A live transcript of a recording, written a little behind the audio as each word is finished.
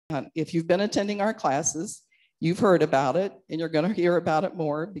If you've been attending our classes, you've heard about it, and you're going to hear about it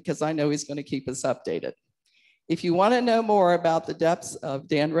more because I know he's going to keep us updated. If you want to know more about the depths of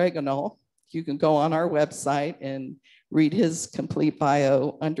Dan Reganol, you can go on our website and read his complete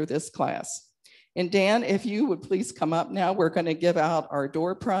bio under this class. And Dan, if you would please come up now, we're going to give out our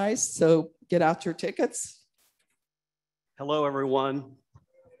door prize, so get out your tickets. Hello, everyone.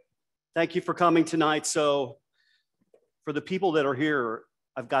 Thank you for coming tonight. So for the people that are here,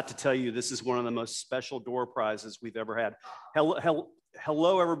 I've got to tell you, this is one of the most special door prizes we've ever had.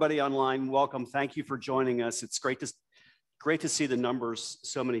 Hello, everybody online. Welcome. Thank you for joining us. It's great to see the numbers,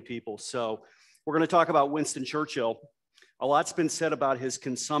 so many people. So we're going to talk about Winston Churchill. A lot's been said about his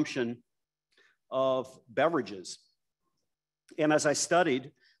consumption of beverages. And as I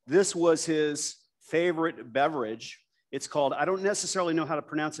studied, this was his favorite beverage. It's called, I don't necessarily know how to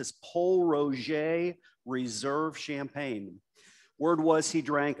pronounce this, Pol Roger Reserve Champagne. Word was he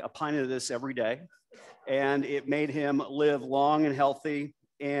drank a pint of this every day, and it made him live long and healthy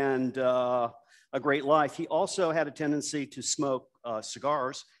and a great life. He also had a tendency to smoke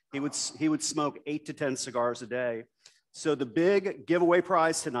cigars. He would smoke 8 to 10 cigars a day. So the big giveaway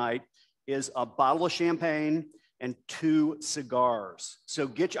prize tonight is a bottle of champagne and 2 cigars. So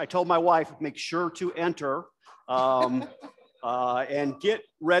I told my wife, make sure to enter and get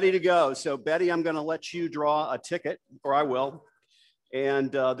ready to go. So Betty, I'm going to let you draw a ticket, or I will.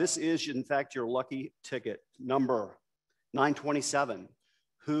 And this is, in fact, your lucky ticket, number 927.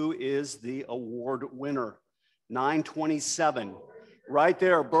 Who is the award winner? 927, right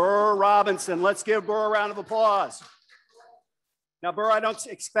there, Burr Robinson. Let's give Burr a round of applause. Now, Burr, I don't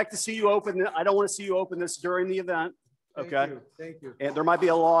expect to see you open. I don't want to see you open this during the event. Okay. Thank you. And there might be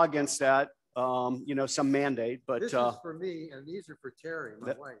a law against that. You know, some mandate, but this is for me, and these are for Terry,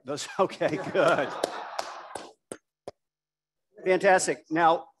 my wife. Okay, good. Fantastic.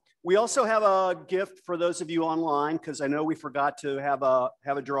 Now, we also have a gift for those of you online, because I know we forgot to have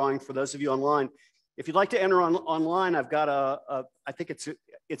a drawing for those of you online. If you'd like to enter online, I've got I think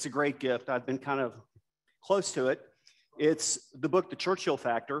it's a great gift. I've been kind of close to it. It's the book, The Churchill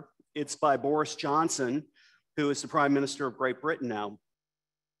Factor. It's by Boris Johnson, who is the Prime Minister of Great Britain now.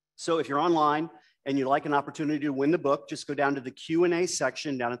 So if you're online and you'd like an opportunity to win the book, just go down to the Q&A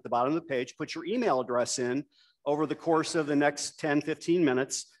section down at the bottom of the page, put your email address in over the course of the next 10, 15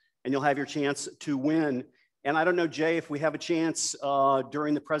 minutes, and you'll have your chance to win. And I don't know, Jay, if we have a chance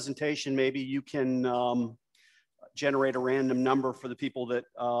during the presentation, maybe you can generate a random number for the people that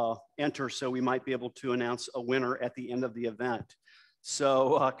enter, so we might be able to announce a winner at the end of the event.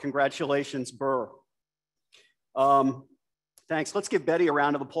 So congratulations, Burr. Thanks. Let's give Betty a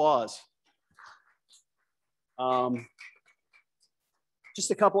round of applause.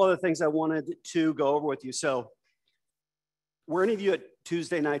 Just a couple other things I wanted to go over with you. So were any of you at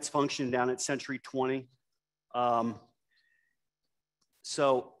Tuesday night's function down at Century 20?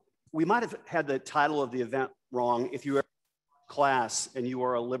 So we might have had the title of the event wrong. If you were in class and you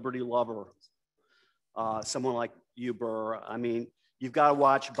are a liberty lover, someone like you, Burr, I mean, you've got to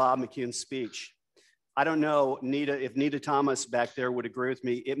watch Bob McCune's speech. I don't know, if Nita Thomas back there would agree with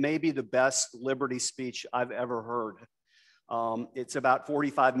me. It may be the best liberty speech I've ever heard. It's about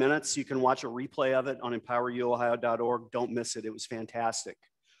 45 minutes. You can watch a replay of it on empoweruohio.org. Don't miss it. It was fantastic.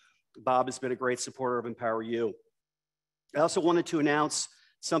 Bob has been a great supporter of Empower U. I also wanted to announce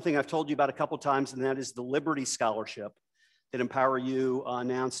something I've told you about a couple times, and that is the Liberty Scholarship that Empower U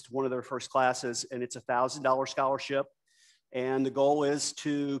announced one of their first classes, and it's a $1,000 scholarship. And the goal is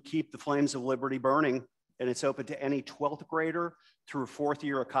to keep the flames of liberty burning, and it's open to any 12th grader through 4th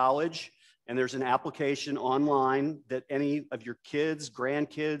year of college. And there's an application online that any of your kids,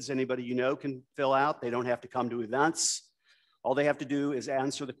 grandkids, anybody you know can fill out. They don't have to come to events. All they have to do is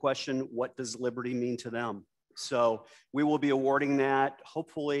answer the question, what does liberty mean to them? So we will be awarding that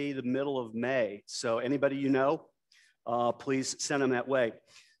hopefully the middle of May. So anybody you know, please send them that way.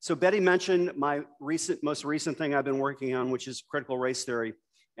 So Betty mentioned my most recent thing I've been working on, which is critical race theory.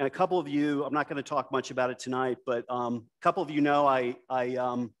 And a couple of you, I'm not going to talk much about it tonight, but a couple of you know I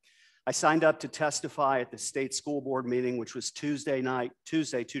signed up to testify at the state school board meeting, which was Tuesday, 2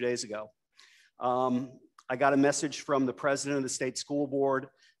 days ago. I got a message from the president of the state school board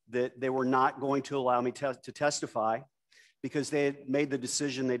that they were not going to allow me to testify because they had made the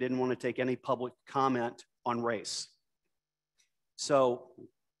decision they didn't want to take any public comment on race. So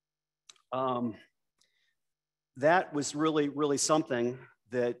that was really, really something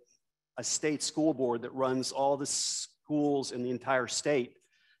that a state school board that runs all the schools in the entire state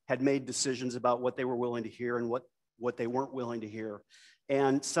had made decisions about what they were willing to hear and what they weren't willing to hear.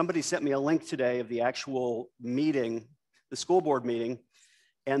 And somebody sent me a link today of the actual meeting, the school board meeting,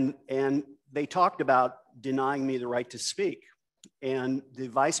 And they talked about denying me the right to speak. And the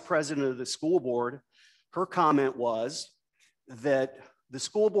vice president of the school board, her comment was that the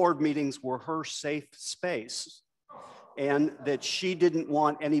school board meetings were her safe space and that she didn't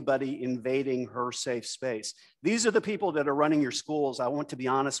want anybody invading her safe space. These are the people that are running your schools. I want to be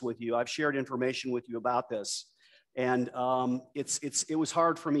honest with you. I've shared information with you about this. And it was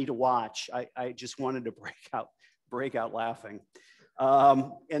hard for me to watch. I just wanted to break out laughing.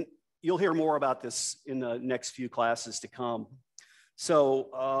 And you'll hear more about this in the next few classes to come.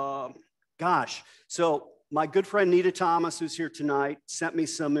 So, so my good friend Nita Thomas, who's here tonight, sent me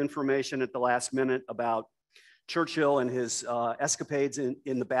some information at the last minute about Churchill and his escapades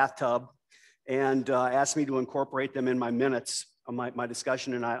in the bathtub, and asked me to incorporate them in my minutes of my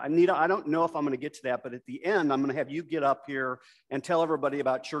discussion. And Nita, I don't know if I'm going to get to that, but at the end, I'm going to have you get up here and tell everybody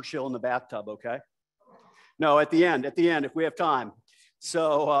about Churchill in the bathtub, okay? No, at the end, if we have time.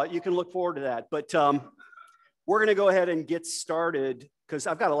 So you can look forward to that. But we're going to go ahead and get started because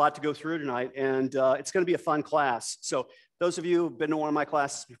I've got a lot to go through tonight, and it's going to be a fun class. So those of you who've been to one of my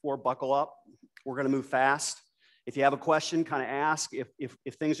classes before, buckle up. We're going to move fast. If you have a question, kind of ask.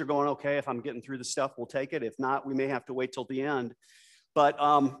 If things are going okay, if I'm getting through the stuff, we'll take it. If not, we may have to wait till the end. But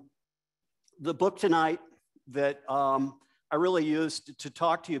the book tonight that I really used to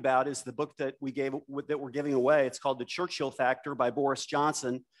talk to you about is the book that we're giving away. It's called The Churchill Factor by Boris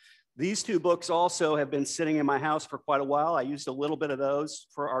Johnson. These two books also have been sitting in my house for quite a while. I used a little bit of those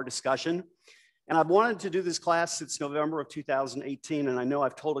for our discussion. And I've wanted to do this class since November of 2018. And I know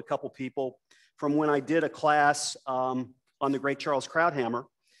I've told a couple people from when I did a class on the great Charles Krauthammer.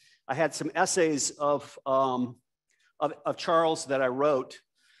 I had some essays of Charles that I wrote.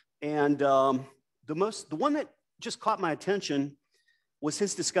 And the one that just caught my attention was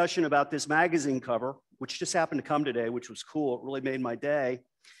his discussion about this magazine cover, which just happened to come today, which was cool. It really made my day.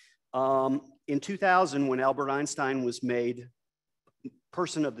 In 2000, when Albert Einstein was made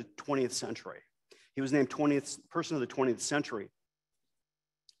person of the 20th century, he was named person of the 20th century.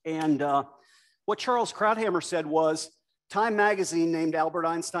 And what Charles Krauthammer said was, Time magazine named Albert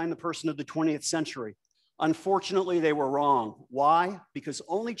Einstein the person of the 20th century. Unfortunately, they were wrong. Why? Because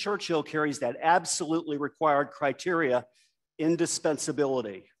only Churchill carries that absolutely required criteria,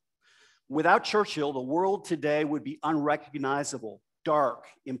 indispensability. Without Churchill, the world today would be unrecognizable, dark,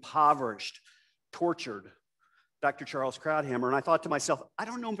 impoverished, tortured. Dr. Charles Krauthammer. And I thought to myself, I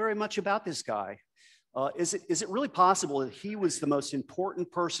don't know very much about this guy. Is it really possible that he was the most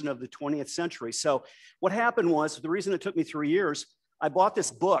important person of the 20th century? So what happened was, the reason it took me 3 years, I bought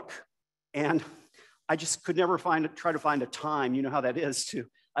this book and I just could never try to find a time. You know how that is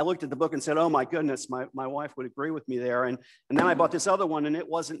I looked at the book and said, oh my goodness, my wife would agree with me there. And then I bought this other one and it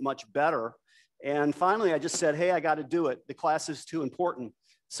wasn't much better. And finally I just said, hey, I got to do it. The class is too important.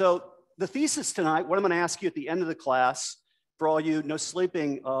 So the thesis tonight, what I'm going to ask you at the end of the class, for all you no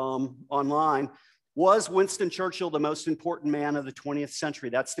sleeping online, was Winston Churchill the most important man of the 20th century?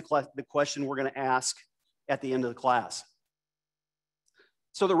 That's the question we're going to ask at the end of the class.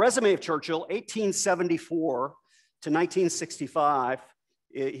 So the resume of Churchill, 1874 to 1965.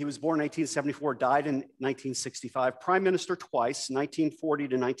 He was born in 1874, died in 1965. Prime minister twice, 1940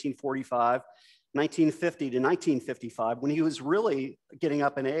 to 1945, 1950 to 1955, when he was really getting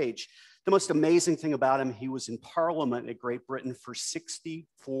up in age. The most amazing thing about him, he was in Parliament at Great Britain for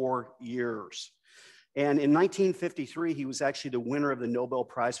 64 years. And in 1953, he was actually the winner of the Nobel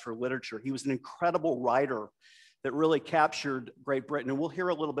Prize for Literature. He was an incredible writer that really captured Great Britain. And we'll hear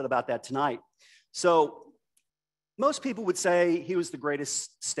a little bit about that tonight. So most people would say he was the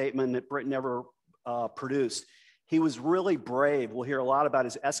greatest statesman that Britain ever produced. He was really brave. We'll hear a lot about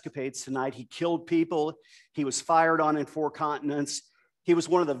his escapades tonight. He killed people. He was fired on in 4 continents. He was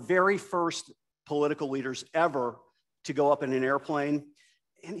one of the very first political leaders ever to go up in an airplane.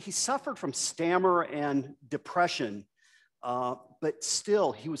 And he suffered from stammer and depression, but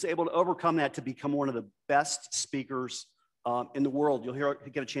still he was able to overcome that to become one of the best speakers in the world. You'll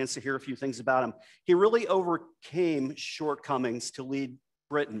get a chance to hear a few things about him. He really overcame shortcomings to lead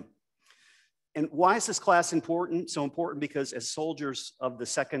Britain. And why is this class important? So important because as soldiers of the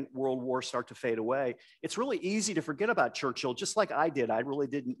Second World War start to fade away, it's really easy to forget about Churchill, just like I did. I really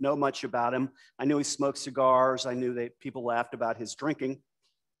didn't know much about him. I knew he smoked cigars. I knew that people laughed about his drinking.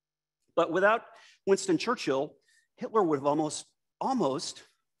 But without Winston Churchill, Hitler would have almost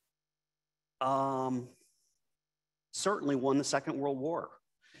certainly won the Second World War.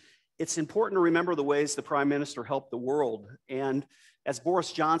 It's important to remember the ways the prime minister helped the world. And as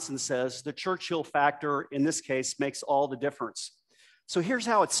Boris Johnson says, the Churchill factor in this case makes all the difference. So here's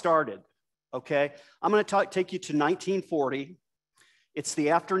how it started, okay? I'm going to take you to 1940. It's the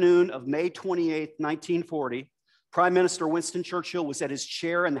afternoon of May 28th, 1940. Prime Minister Winston Churchill was at his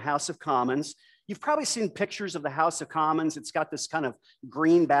chair in the House of Commons. You've probably seen pictures of the House of Commons. It's got this kind of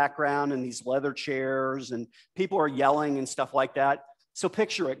green background and these leather chairs, and people are yelling and stuff like that. So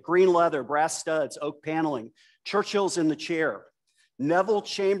picture it, green leather, brass studs, oak paneling. Churchill's in the chair. Neville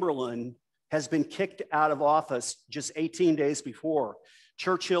Chamberlain has been kicked out of office just 18 days before.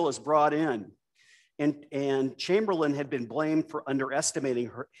 Churchill is brought in, and Chamberlain had been blamed for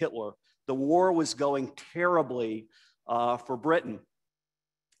underestimating Hitler. The war was going terribly for Britain.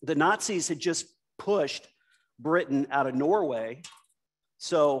 The Nazis had just pushed Britain out of Norway.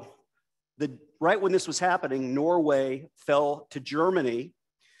 So right when this was happening, Norway fell to Germany,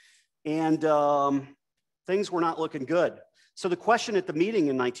 and things were not looking good. So the question at the meeting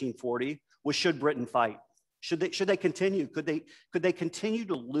in 1940 was, should Britain fight? Should they continue? Could they continue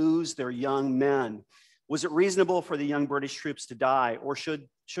to lose their young men? Was it reasonable for the young British troops to die, or should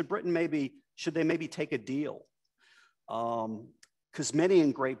Britain maybe take a deal? Because many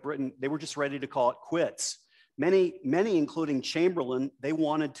in Great Britain, they were just ready to call it quits. Many, including Chamberlain, they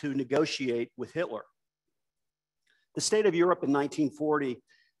wanted to negotiate with Hitler. The state of Europe in 1940,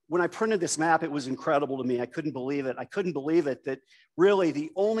 when I printed this map, it was incredible to me. I couldn't believe it. I couldn't believe it that really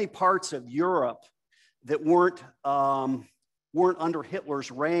the only parts of Europe that weren't under Hitler's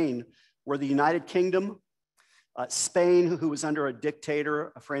reign were the United Kingdom, Spain, who was under a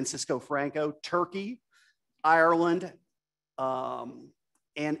dictator, Francisco Franco, Turkey, Ireland,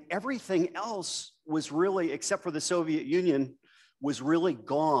 and everything else was really, except for the Soviet Union, was really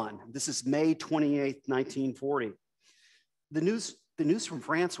gone. This is May 28th, 1940. The news from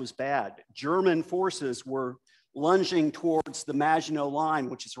France was bad. German forces were lunging towards the Maginot Line,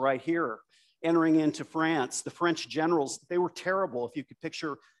 which is right here, entering into France. The French generals, they were terrible. If you could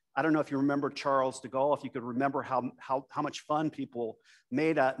picture, I don't know if you remember Charles de Gaulle, if you could remember how much fun people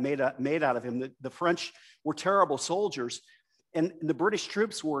made out of him. The French were terrible soldiers, and the British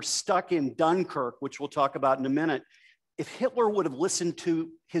troops were stuck in Dunkirk, which we'll talk about in a minute. If Hitler would have listened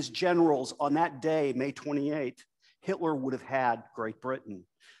to his generals on that day, May 28th, Hitler would have had Great Britain.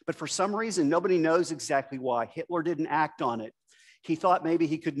 But for some reason, nobody knows exactly why. Hitler didn't act on it. He thought maybe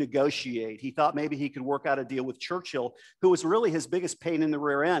he could negotiate. He thought maybe he could work out a deal with Churchill, who was really his biggest pain in the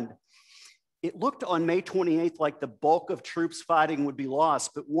rear end. It looked on May 28th like the bulk of troops fighting would be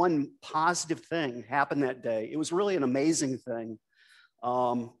lost, but one positive thing happened that day. It was really an amazing thing.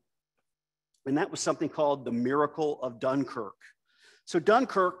 And that was something called the miracle of Dunkirk. So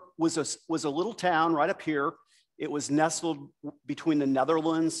Dunkirk was a little town right up here. It was nestled between the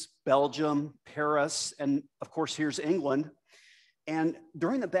Netherlands, Belgium, Paris, and of course, here's England. And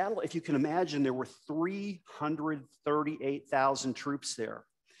during the battle, if you can imagine, there were 338,000 troops there.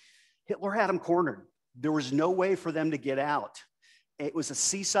 Hitler had them cornered. There was no way for them to get out. It was a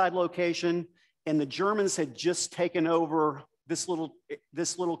seaside location, and the Germans had just taken over this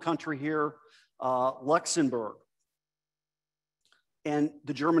little country here, Luxembourg. And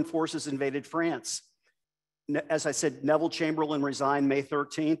the German forces invaded France. As I said, Neville Chamberlain resigned May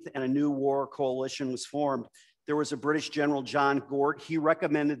 13th, and a new war coalition was formed. There was a British general, John Gort. He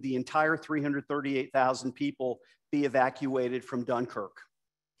recommended the entire 338,000 people be evacuated from Dunkirk.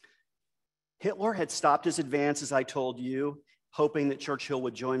 Hitler had stopped his advance, as I told you, hoping that Churchill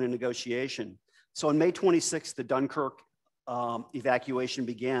would join a negotiation. So on May 26th, the Dunkirk evacuation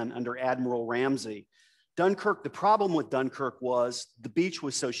began under Admiral Ramsay. Dunkirk, the problem with Dunkirk was the beach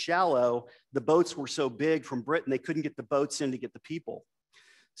was so shallow, the boats were so big from Britain, they couldn't get the boats in to get the people.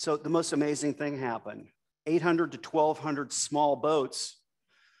 So the most amazing thing happened. 800 to 1,200 small boats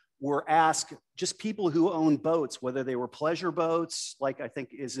were asked, just people who owned boats, whether they were pleasure boats, like I think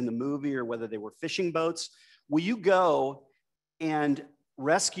is in the movie, or whether they were fishing boats, will you go and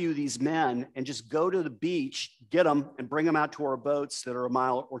rescue these men and just go to the beach, get them, and bring them out to our boats that are a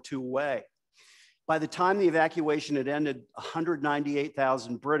mile or two away? By the time the evacuation had ended,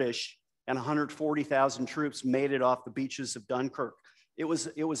 198,000 British and 140,000 troops made it off the beaches of Dunkirk. It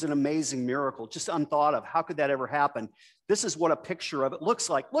was an amazing miracle, just unthought of. How could that ever happen? This is what a picture of it looks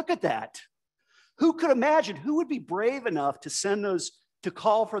like. Look at that. Who could imagine? Who would be brave enough to send those, to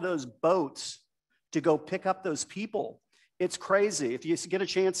call for those boats to go pick up those people? It's crazy. If you get a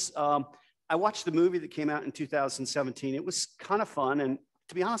chance, I watched the movie that came out in 2017. It was kind of fun, and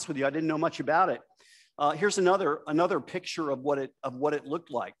to be honest with you, I didn't know much about it. Here's another picture of what it looked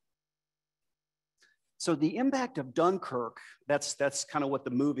like. So the impact of Dunkirk, that's kind of what the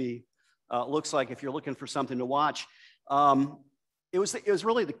movie looks like if you're looking for something to watch. It was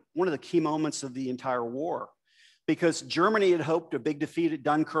really one of the key moments of the entire war, because Germany had hoped a big defeat at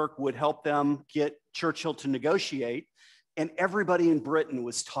Dunkirk would help them get Churchill to negotiate. And everybody in Britain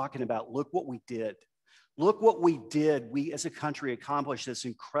was talking about, look what we did. Look what we did. We as a country accomplished this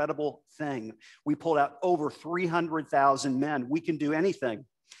incredible thing. We pulled out over 300,000 men. We can do anything.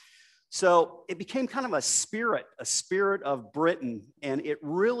 So it became kind of a spirit of Britain, and it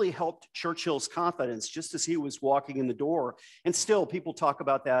really helped Churchill's confidence just as he was walking in the door. And still, people talk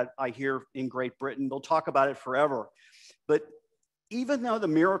about that, I hear, in Great Britain. They'll talk about it forever. But even though the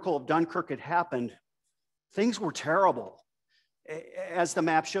miracle of Dunkirk had happened, things were terrible. As the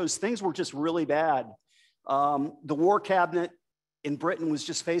map shows, things were just really bad. The war cabinet in Britain was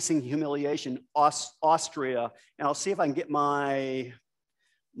just facing humiliation. Austria, and I'll see if I can get my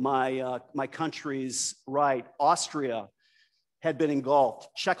countries right. Austria had been engulfed.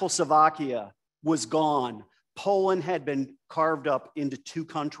 Czechoslovakia was gone. Poland had been carved up into two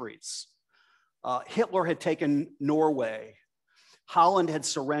countries. Hitler had taken Norway. Holland had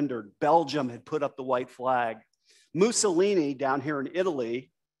surrendered. Belgium had put up the white flag. Mussolini, down here in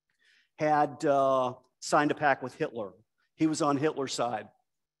Italy, had signed a pact with Hitler. He was on Hitler's side.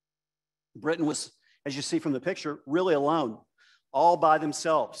 Britain was, as you see from the picture, really alone, all by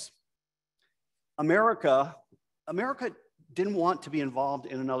themselves. America didn't want to be involved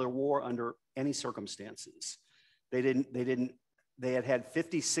in another war under any circumstances. They had had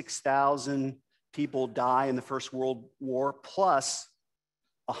 56,000 people die in the First World War, plus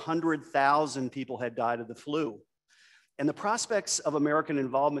 100,000 people had died of the flu. And the prospects of American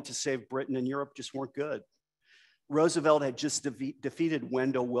involvement to save Britain and Europe just weren't good. Roosevelt had just defeated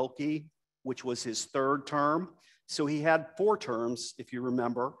Wendell Willkie, which was his third term. So he had 4 terms, if you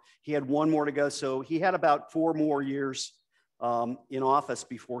remember. He had 1 more to go. So he had about 4 more years in office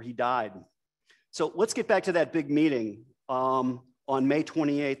before he died. So let's get back to that big meeting on May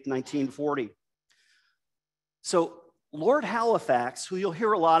 28th, 1940. So Lord Halifax, who you'll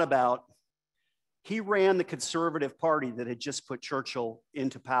hear a lot about, he ran the Conservative Party that had just put Churchill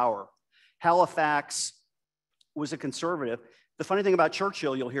into power. Halifax was a conservative. The funny thing about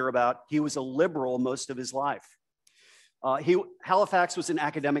Churchill you'll hear about, he was a liberal most of his life. Halifax was an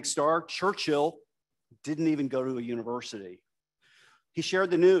academic star. Churchill didn't even go to a university. He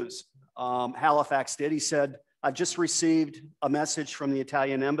shared the news. Halifax did. He said, I've just received a message from the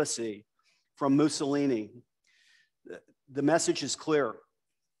Italian embassy from Mussolini. The message is clear.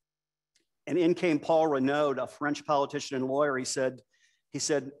 And in came Paul Renaud, a French politician and lawyer. He said,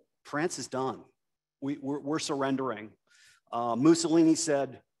 France is done. We're surrendering. Mussolini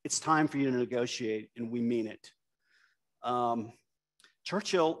said, it's time for you to negotiate, and we mean it.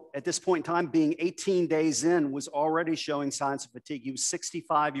 Churchill, at this point in time, being 18 days in, was already showing signs of fatigue. He was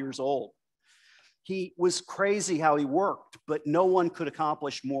 65 years old. He was crazy how he worked, but no one could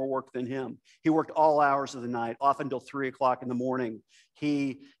accomplish more work than him. He worked all hours of the night, often till 3 o'clock in the morning.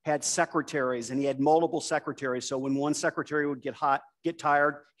 He had secretaries, and he had multiple secretaries. So when one secretary would get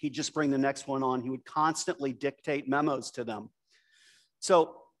tired, he'd just bring the next one on. He would constantly dictate memos to them.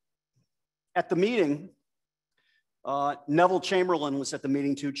 So at the meeting, Neville Chamberlain was at the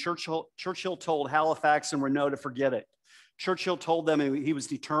meeting too. Churchill told Halifax and Renaud to forget it. Churchill told them he was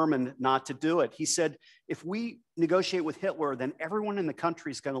determined not to do it. He said, if we negotiate with Hitler, then everyone in the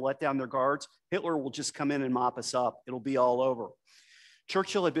country is going to let down their guards. Hitler will just come in and mop us up. It'll be all over.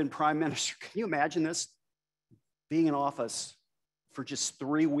 Churchill had been prime minister. Can you imagine this? Being in office for just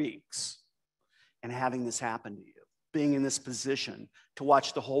 3 weeks and having this happen to you, being in this position to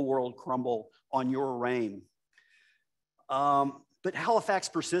watch the whole world crumble on your reign. But Halifax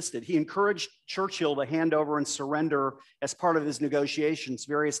persisted. He encouraged Churchill to hand over and surrender, as part of his negotiations,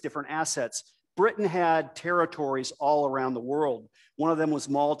 various different assets. Britain had territories all around the world. One of them was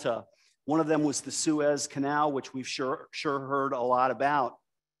Malta. One of them was the Suez Canal, which we've sure heard a lot about.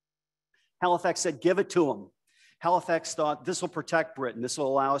 Halifax said, give it to him. Halifax thought, this will protect Britain. This will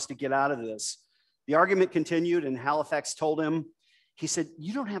allow us to get out of this. The argument continued, and Halifax told him, he said,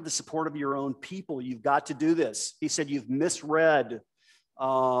 you don't have the support of your own people. You've got to do this. He said, you've misread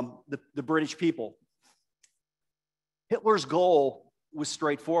the British people. Hitler's goal was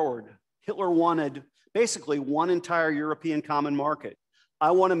straightforward. Hitler wanted basically one entire European common market.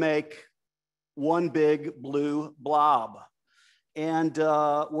 I want to make one big blue blob. And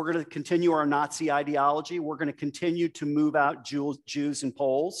we're going to continue our Nazi ideology. We're going to continue to move out Jews and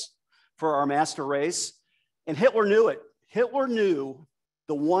Poles for our master race. And Hitler knew it. Hitler knew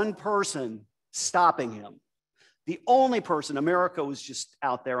the one person stopping him, the only person, America was just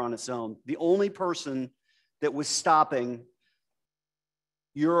out there on its own, the only person that was stopping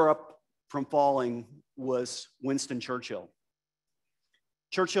Europe from falling was Winston Churchill.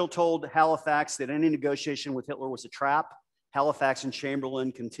 Churchill told Halifax that any negotiation with Hitler was a trap. Halifax and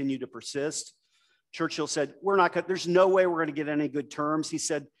Chamberlain continued to persist. Churchill said, there's no way we're going to get any good terms. He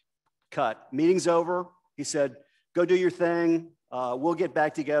said, cut. Meeting's over. He said, go do your thing. We'll get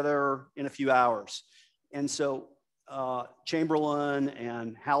back together in a few hours. And so Chamberlain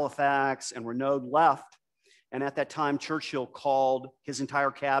and Halifax and Renaud left. And at that time, Churchill called his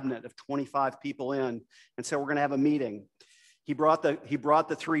entire cabinet of 25 people in and said, we're going to have a meeting. He brought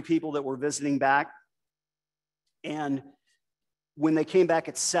the 3 people that were visiting back. And when they came back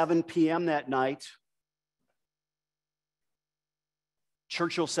at 7 p.m. that night,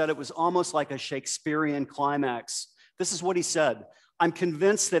 Churchill said it was almost like a Shakespearean climax. This is what he said. I'm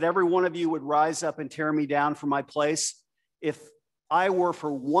convinced that every one of you would rise up and tear me down from my place if I were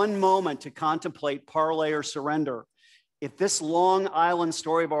for one moment to contemplate parley or surrender. If this Long Island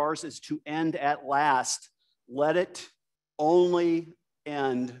story of ours is to end at last, let it only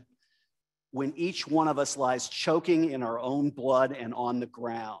end when each one of us lies choking in our own blood and on the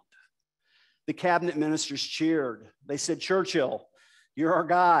ground. The cabinet ministers cheered. They said, Churchill, you're our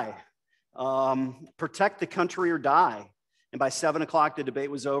guy. Protect the country or die. And by 7 o'clock, the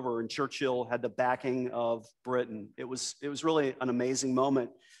debate was over, and Churchill had the backing of Britain. It was really an amazing moment.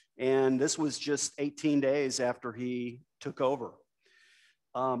 And this was just 18 days after he took over.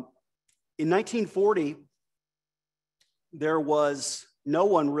 In 1940, there was no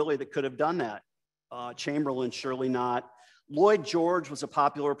one really that could have done that. Chamberlain, surely not. Lloyd George was a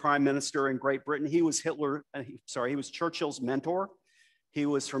popular prime minister in Great Britain. He was he was Churchill's mentor. He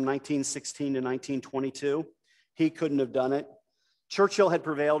was from 1916 to 1922. He couldn't have done it. Churchill had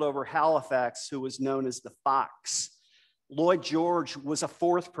prevailed over Halifax, who was known as the Fox. Lloyd George was a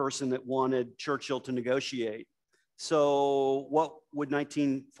 4th person that wanted Churchill to negotiate. So what would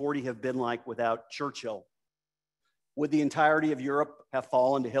 1940 have been like without Churchill? Would the entirety of Europe have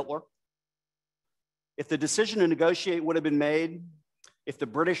fallen to Hitler? If the decision to negotiate would have been made, if the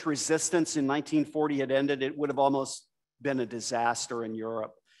British resistance in 1940 had ended, it would have almost been a disaster in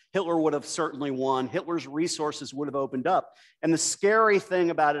Europe. Hitler would have certainly won. Hitler's resources would have opened up. And the scary thing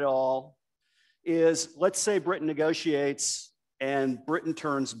about it all is, let's say Britain negotiates and Britain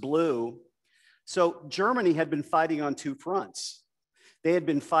turns blue. So Germany had been fighting on 2 fronts. They had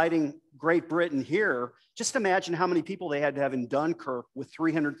been fighting Great Britain here. Just imagine how many people they had to have in Dunkirk with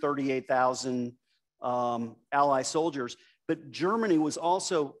 338,000 Allied soldiers. But Germany was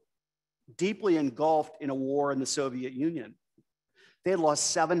also deeply engulfed in a war in the Soviet Union. They had lost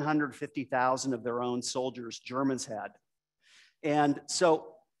 750,000 of their own soldiers, Germans had. And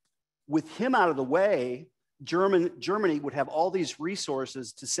so with him out of the way, Germany would have all these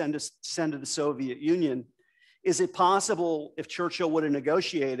resources to send to the Soviet Union. Is it possible, if Churchill would have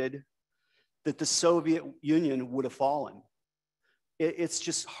negotiated, that the Soviet Union would have fallen? It's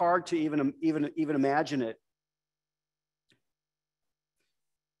just hard to even imagine it.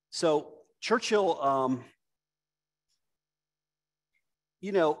 So Churchill,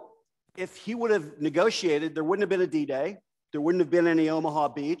 if he would have negotiated, there wouldn't have been a D-Day. There wouldn't have been any Omaha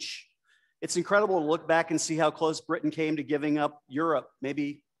Beach. It's incredible to look back and see how close Britain came to giving up Europe,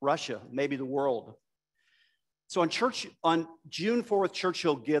 maybe Russia, maybe the world. So on June 4th,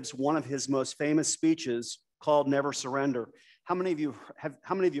 Churchill gives one of his most famous speeches called "Never Surrender." How many of you have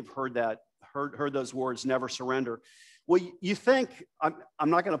heard that? Heard those words, "Never surrender"? Well, you think I'm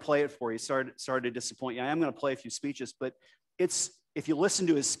not going to play it for you. Sorry to disappoint you. I am going to play a few speeches, but if you listen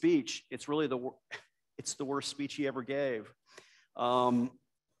to his speech, it's really the worst speech he ever gave.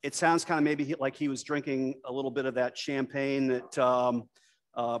 It sounds kind of maybe like he was drinking a little bit of that champagne that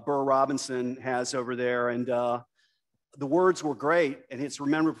Burr Robinson has over there, and the words were great, and it's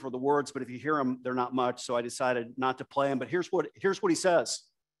remembered for the words. But if you hear them, they're not much. So I decided not to play them. But here's what he says: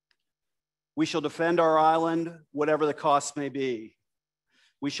 "We shall defend our island, whatever the cost may be.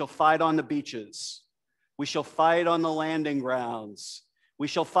 We shall fight on the beaches. We shall fight on the landing grounds. We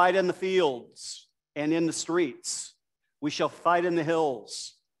shall fight in the fields and in the streets. We shall fight in the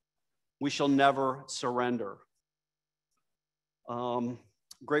hills. We shall never surrender."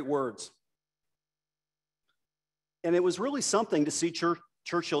 Great words. And it was really something to see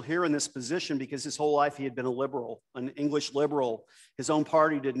Churchill here in this position, because his whole life he had been a liberal, an English liberal. His own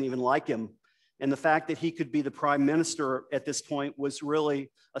party didn't even like him. And the fact that he could be the prime minister at this point was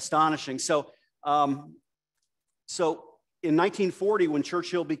really astonishing. So in 1940, when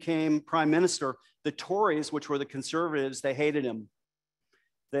Churchill became prime minister, the Tories, which were the conservatives, they hated him.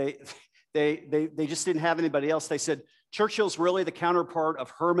 They just didn't have anybody else. They said, Churchill's really the counterpart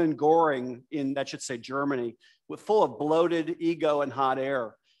of Hermann Göring in, that should say, Germany, full of bloated ego and hot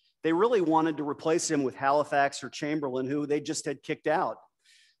air. They really wanted to replace him with Halifax or Chamberlain, who they just had kicked out.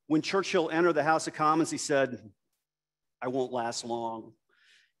 When Churchill entered the House of Commons, he said, "I won't last long."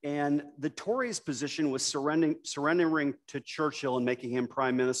 And the Tories' position was surrendering to Churchill and making him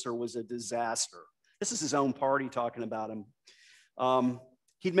prime minister was a disaster. This is his own party talking about him.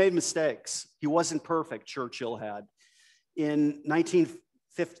 He'd made mistakes. He wasn't perfect, Churchill had. In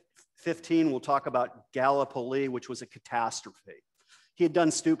 1915, we'll talk about Gallipoli, which was a catastrophe. He had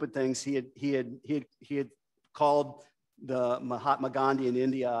done stupid things. He had called the Mahatma Gandhi in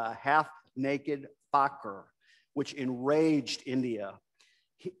India a half-naked fakir, which enraged India.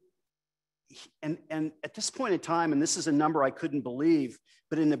 And at this point in time, and this is a number I couldn't believe,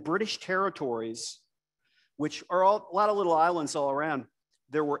 but in the British territories, which are a lot of little islands all around,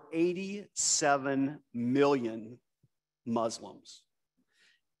 there were 87 million Muslims.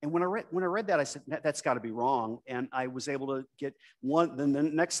 And when I read that, I said, that's got to be wrong. And I was able to get one. Then the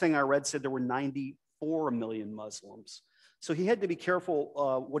next thing I read said there were 94 million Muslims. So he had to be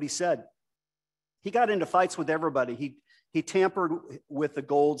careful what he said. He got into fights with everybody. He tampered with the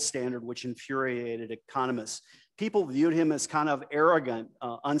gold standard, which infuriated economists. People viewed him as kind of arrogant,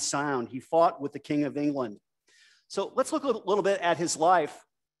 unsound. He fought with the King of England. So let's look a little bit at his life.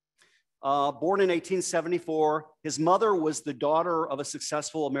 Born in 1874, his mother was the daughter of a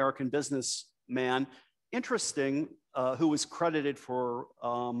successful American businessman, interesting, who was credited for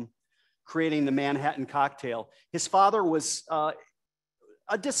creating the Manhattan cocktail. His father was a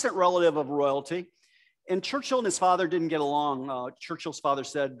distant relative of royalty, and Churchill and his father didn't get along. Churchill's father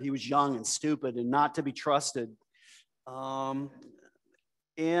said he was young and stupid and not to be trusted. But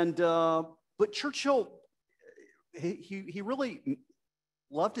Churchill, he really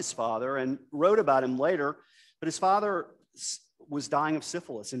loved his father and wrote about him later, but his father was dying of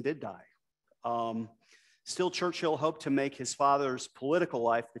syphilis and did die. Still, Churchill hoped to make his father's political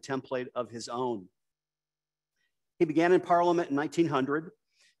life the template of his own. He began in Parliament in 1900.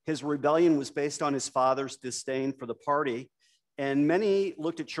 His rebellion was based on his father's disdain for the party, and many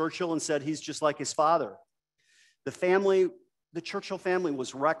looked at Churchill and said, he's just like his father. The Churchill family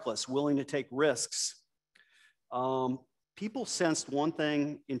was reckless, willing to take risks. People sensed one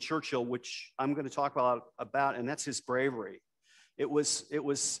thing in Churchill, which I'm going to talk about, and that's his bravery. It was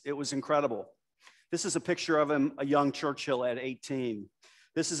incredible. This is a picture of him, a young Churchill at 18.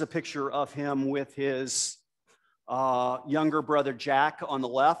 This is a picture of him with his younger brother Jack on the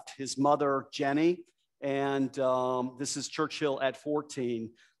left, his mother Jenny, and this is Churchill at 14.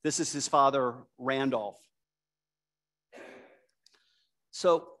 This is his father Randolph.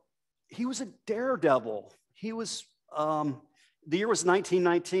 So he was a daredevil. He was, the year was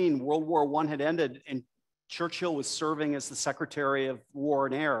 1919, World War I had ended, and Churchill was serving as the Secretary of War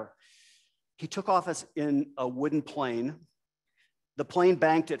and Air. He took off in a wooden plane. The plane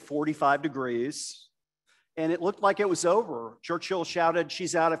banked at 45 degrees, and it looked like it was over. Churchill shouted,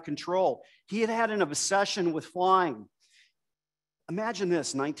 "She's out of control." He had had an obsession with flying. Imagine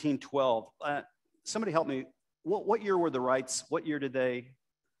this, 1912. Somebody help me. What year were the Wrights? What year did they?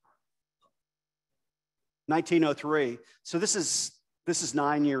 1903. So this is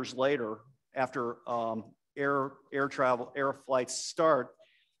 9 years later after air flights start.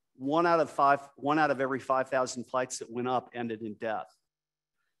 One out of every 5,000 flights that went up ended in death.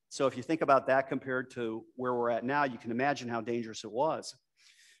 So if you think about that compared to where we're at now, you can imagine how dangerous it was.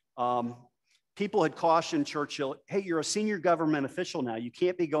 People had cautioned Churchill, hey, you're a senior government official now. You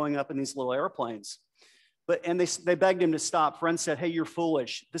can't be going up in these little airplanes. And they begged him to stop. Friends said, hey, you're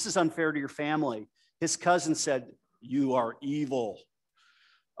foolish. This is unfair to your family. His cousin said, you are evil.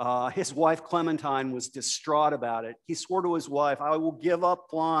 His wife, Clementine, was distraught about it. He swore to his wife, I will give up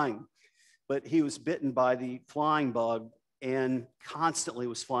flying. But he was bitten by the flying bug and constantly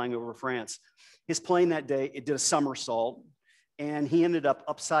was flying over France. His plane that day, it did a somersault, and he ended up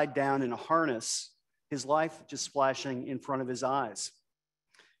upside down in a harness, his life just flashing in front of his eyes.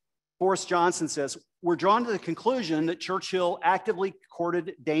 Boris Johnson says, we're drawn to the conclusion that Churchill actively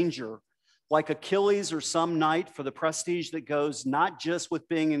courted danger, like Achilles or some knight, for the prestige that goes not just with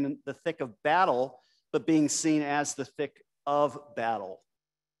being in the thick of battle, but being seen as the thick of battle.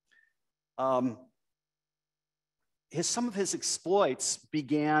 Some of his exploits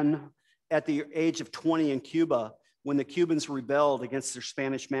began at the age of 20 in Cuba when the Cubans rebelled against their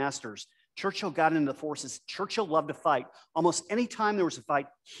Spanish masters. Churchill got into the forces. Churchill loved to fight. Almost any time there was a fight,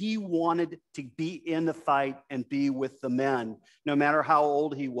 he wanted to be in the fight and be with the men, no matter how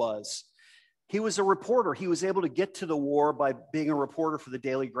old he was. He was a reporter. He was able to get to the war by being a reporter for the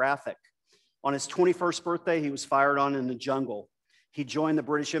Daily Graphic. On his 21st birthday, he was fired on in the jungle. He joined the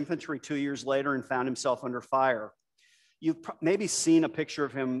British infantry 2 years later and found himself under fire. You've maybe seen a picture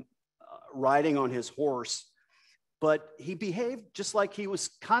of him riding on his horse, but he behaved just like he was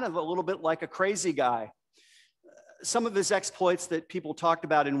kind of a little bit like a crazy guy. some of his exploits that people talked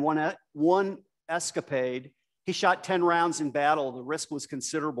about in one escapade, he shot 10 rounds in battle. The risk was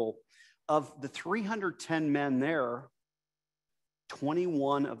considerable. Of the 310 men there,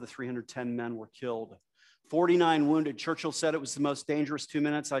 21 of the 310 men were killed. 49 wounded. Churchill said it was the most dangerous 2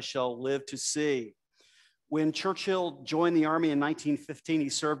 minutes I shall live to see. When Churchill joined the army in 1915, he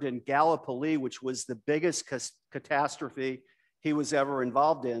served in Gallipoli, which was the biggest catastrophe he was ever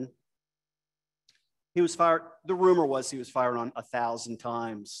involved in. He was fired, the rumor was he was fired on 1,000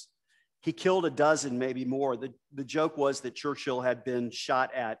 times. He killed a dozen, maybe more. The joke was that Churchill had been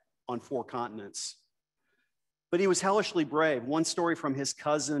shot at on 4 continents. But he was hellishly brave. One story from his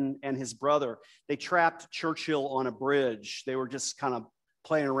cousin and his brother, they trapped Churchill on a bridge. They were just kind of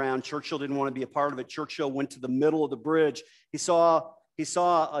playing around. Churchill didn't want to be a part of it. Churchill went to the middle of the bridge. He saw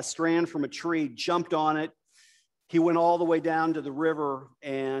a strand from a tree, jumped on it. He went all the way down to the river,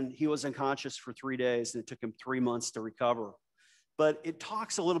 and he was unconscious for 3 days, and it took him 3 months to recover. But it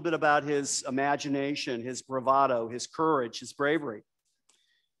talks a little bit about his imagination, his bravado, his courage, his bravery.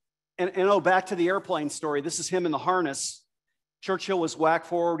 And back to the airplane story. This is him in the harness. Churchill was whacked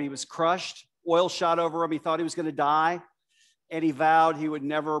forward. He was crushed. Oil shot over him. He thought he was going to die. And he vowed he would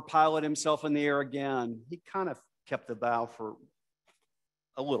never pilot himself in the air again. He kind of kept the vow for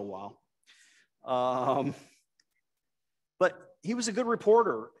a little while. But he was a good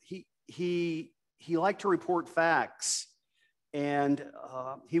reporter. He liked to report facts. And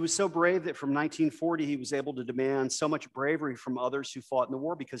he was so brave that from 1940, he was able to demand so much bravery from others who fought in the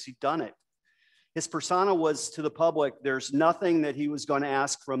war because he'd done it. His persona was to the public, there's nothing that he was going to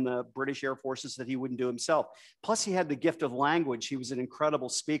ask from the British Air Forces that he wouldn't do himself. Plus, he had the gift of language. He was an incredible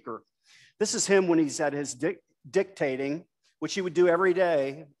speaker. This is him when he's at his dictating, which he would do every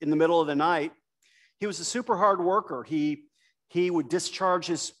day in the middle of the night. He was a super hard worker. He would discharge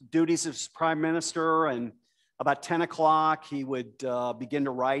his duties as prime minister, and about 10 o'clock, he would begin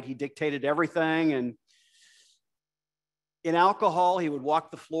to write. He dictated everything. And in alcohol, he would walk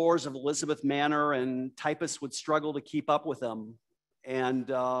the floors of Elizabeth Manor, and typists would struggle to keep up with him. And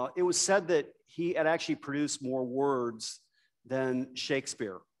it was said that he had actually produced more words than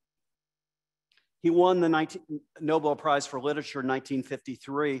Shakespeare. He won the Nobel Prize for Literature in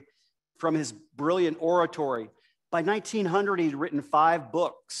 1953 from his brilliant oratory. By 1900, he'd written 5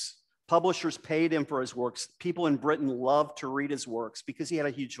 books. Publishers paid him for his works. People in Britain loved to read his works because he had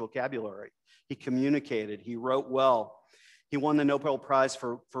a huge vocabulary. He communicated, he wrote well. He won the Nobel Prize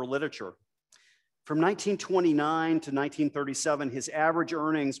for Literature. From 1929 to 1937, his average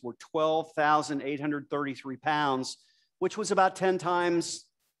earnings were £12,833, which was about 10 times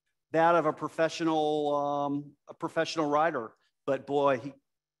that of a professional writer. But boy,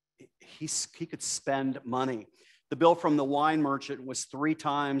 he could spend money. The bill from the wine merchant was 3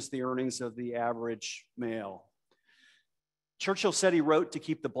 times the earnings of the average male. Churchill said he wrote to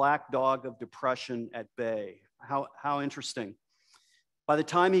keep the black dog of depression at bay. How interesting. By the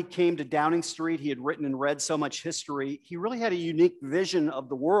time he came to Downing Street, he had written and read so much history. He really had a unique vision of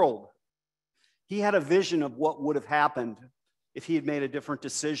the world. He had a vision of what would have happened if he had made a different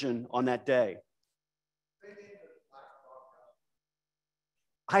decision on that day.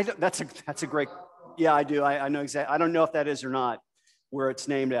 That's a great. Yeah, I do. I know exactly. I don't know if that is or not where it's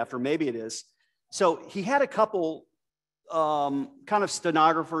named after. Maybe it is. So he had a couple kind of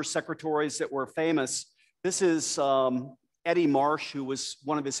stenographers, secretaries that were famous. This is Eddie Marsh, who was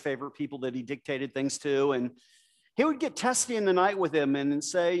one of his favorite people that he dictated things to. And he would get testy in the night with him and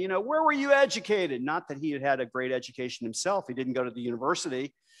say, you know, where were you educated? Not that he had had a great education himself. He didn't go to the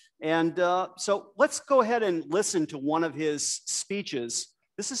university. And so let's go ahead and listen to one of his speeches.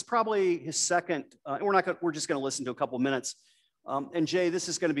 This is probably his second. We're just going to listen to a couple minutes. And Jay, this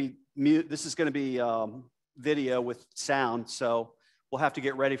is going to be video with sound, so we'll have to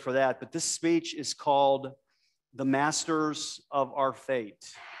get ready for that. But this speech is called "The Masters of Our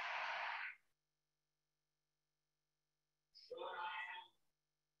Fate."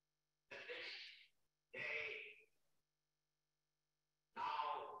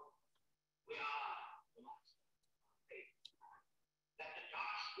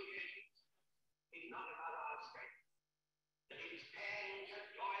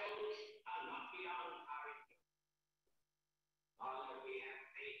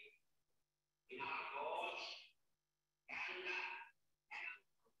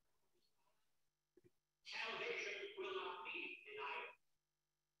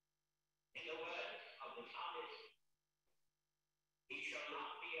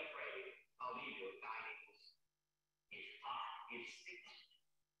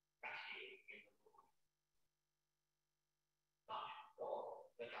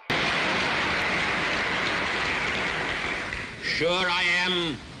 sure I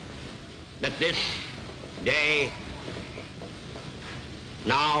am that this day,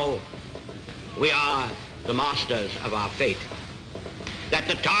 now, we are the masters of our fate, that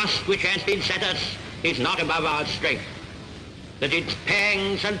the task which has been set us is not above our strength, that its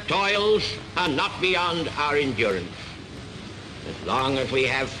pangs and toils are not beyond our endurance. As long as we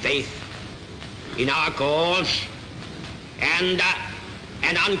have faith in our cause and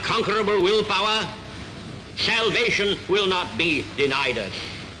an unconquerable willpower, salvation will not be denied us.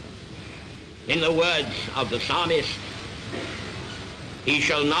 In the words of the psalmist, he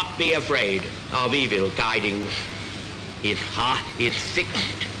shall not be afraid of evil tidings. His heart is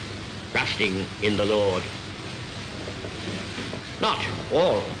fixed, trusting in the Lord. Not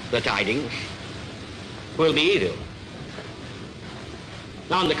all the tidings will be evil.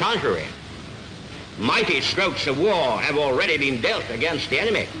 On the contrary, mighty strokes of war have already been dealt against the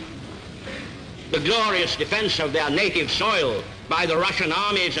enemy. The glorious defense of their native soil by the Russian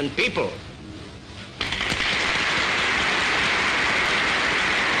armies and people,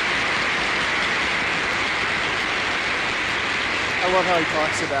 I love how he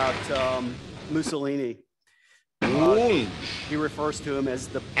talks about Mussolini. He refers to him as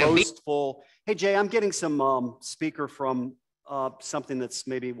the boastful. Hey, Jay, I'm getting some speaker from something that's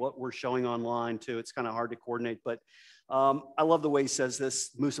maybe what we're showing online too. It's kind of hard to coordinate, but I love the way he says this.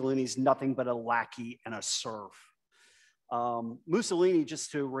 Mussolini's nothing but a lackey and a serf. Mussolini,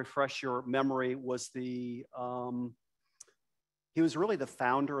 just to refresh your memory, was he was really the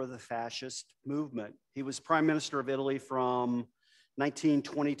founder of the fascist movement. He was prime minister of Italy from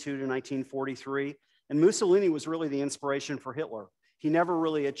 1922 to 1943. And Mussolini was really the inspiration for Hitler. He never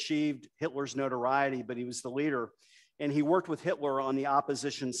really achieved Hitler's notoriety, but he was the leader. And he worked with Hitler on the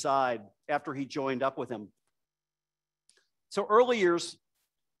opposition side after he joined up with him. So early years,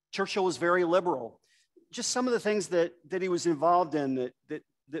 Churchill was very liberal. Just some of the things that he was involved in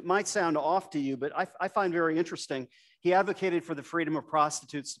that might sound off to you, but I find very interesting. He advocated for the freedom of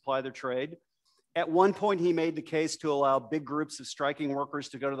prostitutes to ply their trade. At one point, he made the case to allow big groups of striking workers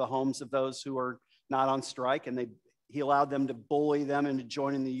to go to the homes of those who are not on strike, and he allowed them to bully them into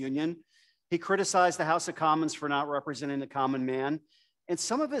joining the union. He criticized the House of Commons for not representing the common man. And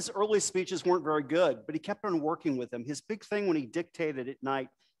some of his early speeches weren't very good, but he kept on working with them. His big thing when he dictated at night,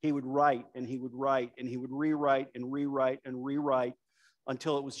 he would write and he would write and he would rewrite and rewrite and rewrite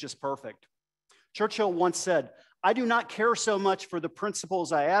until it was just perfect. Churchill once said, "I do not care so much for the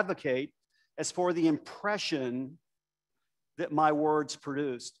principles I advocate as for the impression that my words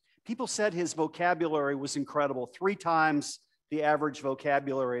produced." People said his vocabulary was incredible, 3 times the average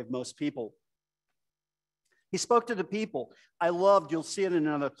vocabulary of most people. He spoke to the people. I loved, you'll see it in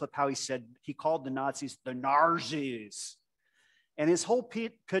another clip, how he called the Nazis the Nazis. And his whole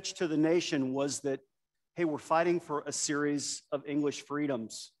pitch to the nation was that, hey, we're fighting for a series of English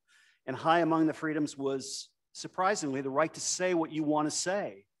freedoms. And high among the freedoms was, surprisingly, the right to say what you want to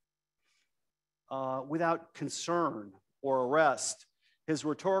say without concern or arrest. His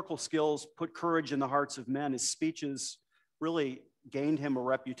rhetorical skills put courage in the hearts of men. His speeches really gained him a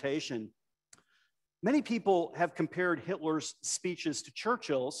reputation. Many people have compared Hitler's speeches to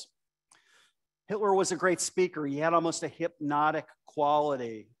Churchill's. Hitler was a great speaker. He had almost a hypnotic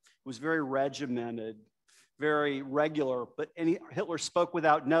quality. It was very regimented, very regular, but Hitler spoke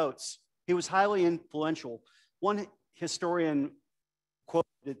without notes. He was highly influential. One historian quoted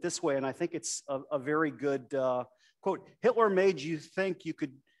it this way, and I think it's a very good quote. Hitler made you think he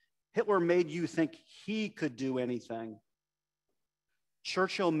could do anything.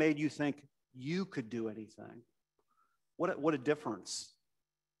 Churchill made you think you could do anything. What a difference.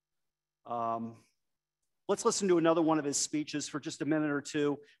 Let's listen to another one of his speeches for just a minute or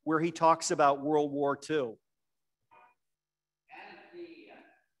two where he talks about World War II.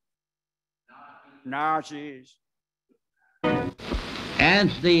 Nazis.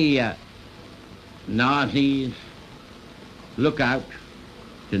 As the Nazis look out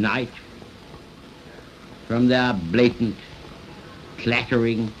tonight from their blatant,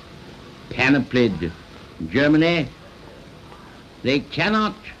 clattering, panoplied Germany, they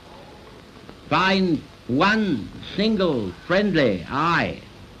cannot find one single friendly eye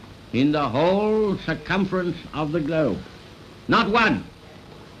in the whole circumference of the globe. Not one.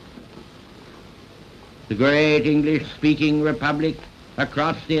 The great English-speaking republic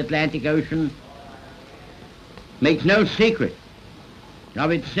across the Atlantic Ocean makes no secret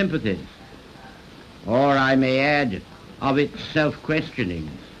of its sympathies, or I may add, of its self-questionings.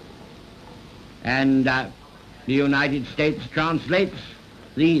 And the United States translates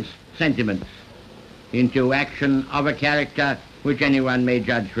these sentiments into action of a character which anyone may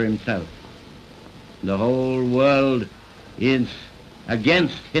judge for himself. The whole world is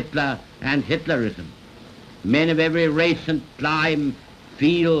against Hitler and Hitlerism. Men of every race and clime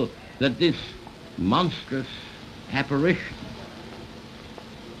feel that this monstrous apparition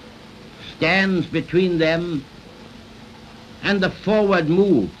stands between them and the forward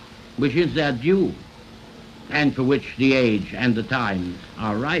move which is their due and for which the age and the times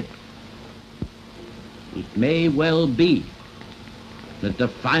are ripe. It may well be that the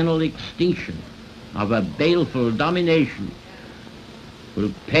final extinction of a baleful domination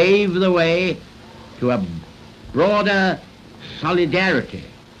will pave the way to a broader solidarity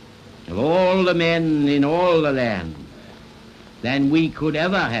of all the men in all the lands than we could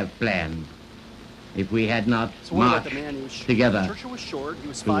ever have planned if we had not marched together. Churchill was short. He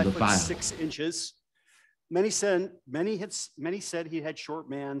was through 5'6" Many said he had short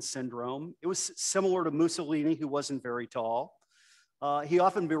man syndrome. It was similar to Mussolini, who wasn't very tall. He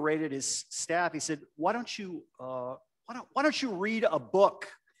often berated his staff. He said, "Why don't you read a book?"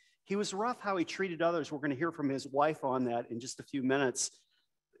 He was rough how he treated others. We're going to hear from his wife on that in just a few minutes.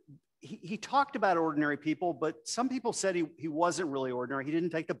 He talked about ordinary people, but some people said he wasn't really ordinary. He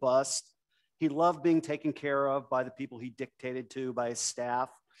didn't take the bus. He loved being taken care of by the people he dictated to, by his staff.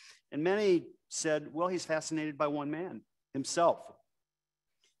 And many said, well, he's fascinated by one man, himself.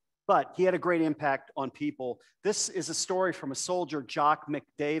 But he had a great impact on people. This is a story from a soldier, Jock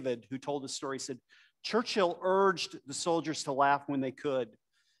McDavid, who told the story. He said, Churchill urged the soldiers to laugh when they could.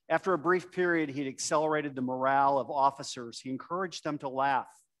 After a brief period, he'd accelerated the morale of officers. He encouraged them to laugh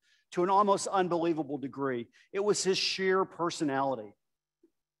to an almost unbelievable degree. It was his sheer personality.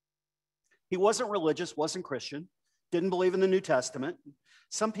 He wasn't religious, wasn't Christian, didn't believe in the New Testament.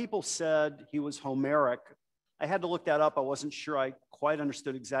 Some people said he was Homeric. I had to look that up. I wasn't sure I quite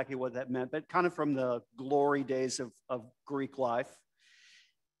understood exactly what that meant, but kind of from the glory days of Greek life.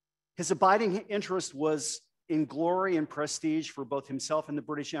 His abiding interest was in glory and prestige for both himself and the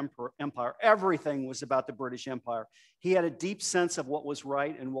British Empire. Everything was about the British Empire. He had a deep sense of what was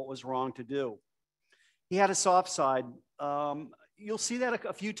right and what was wrong to do. He had a soft side. You'll see that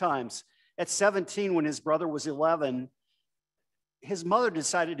a few times. At 17, when his brother was 11, his mother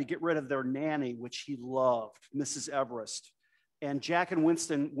decided to get rid of their nanny, which he loved, Mrs. Everest. And Jack and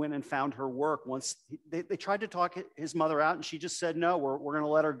Winston went and found her work. Once they tried to talk his mother out, and she just said, no, we're going to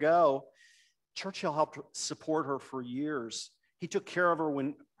let her go. Churchill helped support her for years. He took care of her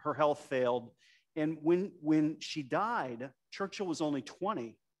when her health failed. And when she died, Churchill was only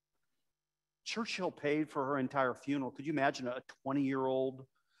 20. Churchill paid for her entire funeral. Could you imagine a 20-year-old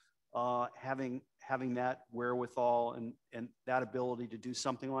having that wherewithal and that ability to do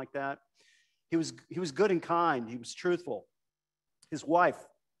something like that? He was good and kind. He was truthful. His wife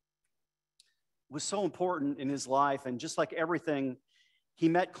was so important in his life, and just like everything, he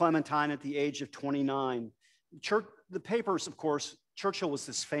met Clementine at the age of 29. The papers, of course, Churchill was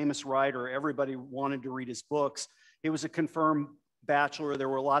this famous writer. Everybody wanted to read his books. He was a confirmed bachelor. There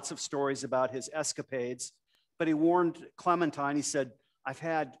were lots of stories about his escapades, but he warned Clementine. He said, I've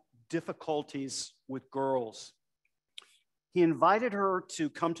had difficulties with girls. He invited her to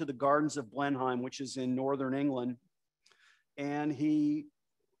come to the gardens of Blenheim, which is in northern England, and he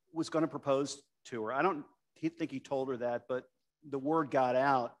was going to propose to her. I don't think he told her that, but the word got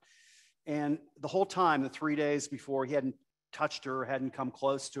out. And the whole time, the 3 days before, he hadn't touched her, hadn't come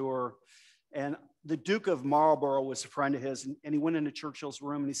close to her. And the Duke of Marlborough was a friend of his, and he went into Churchill's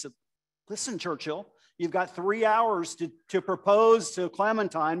room and he said, listen, Churchill, you've got 3 hours to propose to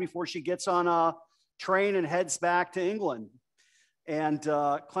Clementine before she gets on a train and heads back to England. And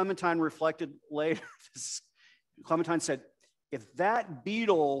Clementine reflected later. Clementine said, if that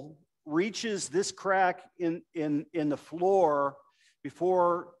beetle reaches this crack in the floor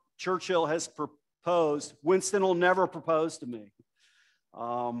before Churchill has proposed, Winston will never propose to me.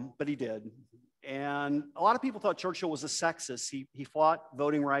 But he did. And a lot of people thought Churchill was a sexist. He fought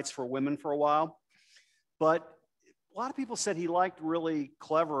voting rights for women for a while. But a lot of people said he liked really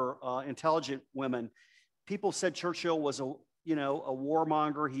clever, intelligent women. People said Churchill was a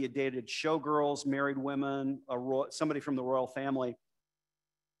warmonger. He had dated showgirls, married women, somebody from the royal family.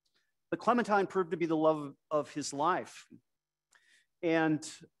 But Clementine proved to be the love of his life. And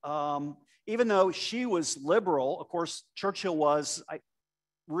even though she was liberal, of course, Churchill was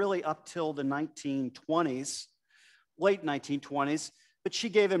really up till the 1920s, late 1920s, but she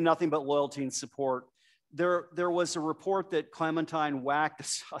gave him nothing but loyalty and support. There was a report that Clementine whacked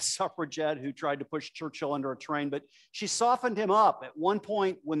a suffragette who tried to push Churchill under a train, but she softened him up at one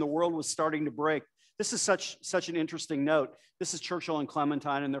point when the world was starting to break. This is such an interesting note. This is Churchill and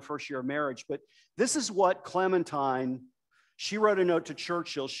Clementine in their first year of marriage, but this is what Clementine, she wrote a note to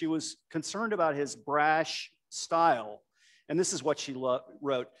Churchill. She was concerned about his brash style. And this is what she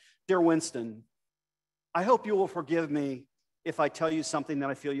wrote. Dear Winston, I hope you will forgive me if I tell you something that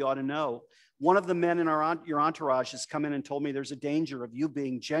I feel you ought to know. One of the men in your entourage has come in and told me there's a danger of you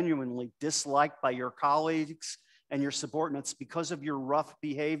being genuinely disliked by your colleagues and your subordinates because of your rough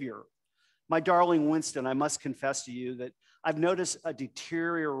behavior. My darling Winston, I must confess to you that I've noticed a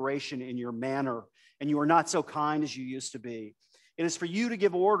deterioration in your manner, and you are not so kind as you used to be. It is for you to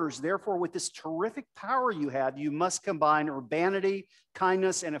give orders. Therefore, with this terrific power you have, you must combine urbanity,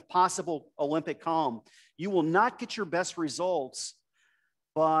 kindness, and if possible, Olympic calm. You will not get your best results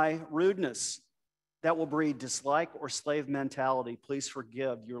by rudeness. That will breed dislike or slave mentality. Please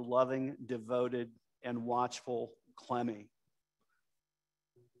forgive your loving, devoted, and watchful Clemmy.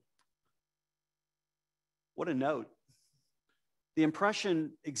 What a note. The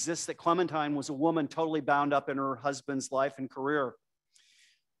impression exists that Clementine was a woman totally bound up in her husband's life and career.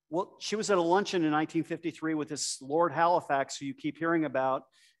 Well, she was at a luncheon in 1953 with this Lord Halifax, who you keep hearing about,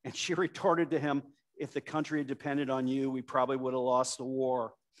 and she retorted to him, if the country had depended on you, we probably would have lost the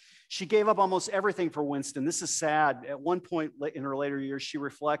war. She gave up almost everything for Winston. This is sad. At one point in her later years, she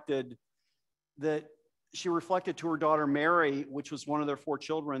reflected to her daughter Mary, which was one of their 4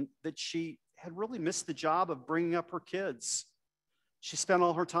 children, that she had really missed the job of bringing up her kids. She spent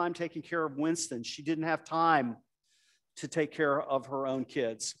all her time taking care of Winston. She didn't have time to take care of her own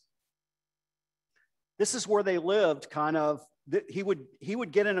kids. This is where they lived, kind of. He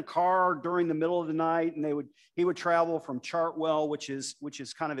would get in a car during the middle of the night, and he would travel from Chartwell, which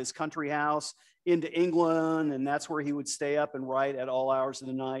is kind of his country house, into England, and that's where he would stay up and write at all hours of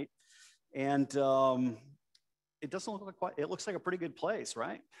the night. And it doesn't look like it looks like a pretty good place,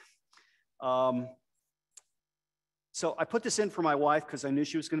 right? So I put this in for my wife because I knew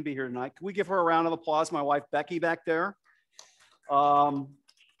she was going to be here tonight. Can we give her a round of applause? My wife, Becky, back there.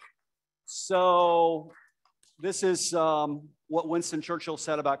 So this is what Winston Churchill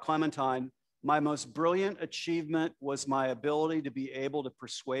said about Clementine. My most brilliant achievement was my ability to be able to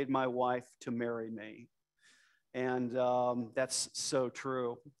persuade my wife to marry me. And that's so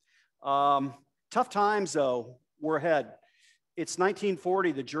true. Tough times, though, we're ahead. It's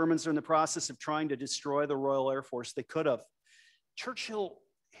 1940. The Germans are in the process of trying to destroy the Royal Air Force. They could have. Churchill,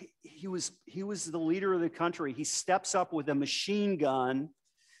 he was the leader of the country. He steps up with a machine gun,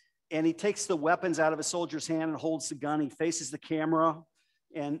 and he takes the weapons out of a soldier's hand and holds the gun. He faces the camera,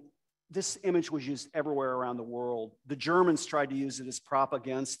 and this image was used everywhere around the world. The Germans tried to use it as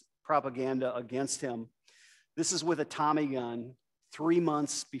propaganda against him. This is with a Tommy gun 3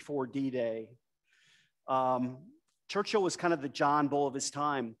 months before D-Day. Churchill was kind of the John Bull of his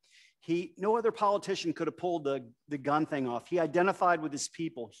time. No other politician could have pulled the gun thing off. He identified with his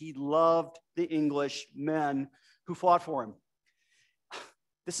people. He loved the English men who fought for him.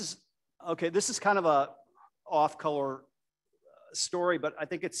 This is kind of a off-color story, but I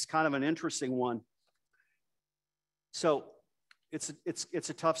think it's kind of an interesting one. So it's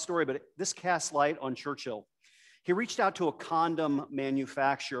a tough story, but this casts light on Churchill. He reached out to a condom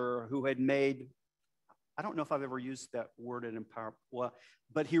manufacturer who had made, I don't know if I've ever used that word in Empower,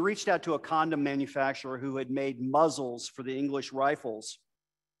 but he reached out to a condom manufacturer who had made muzzles for the English rifles.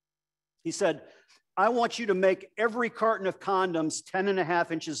 He said, I want you to make every carton of condoms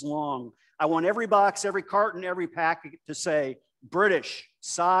 10.5 inches long. I want every box, every carton, every packet to say British,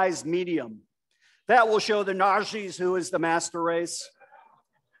 size medium. That will show the Nazis who is the master race.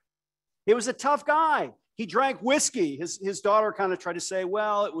 He was a tough guy. He drank whiskey. His daughter kind of tried to say,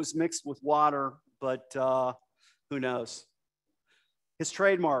 well, it was mixed with water, but who knows? His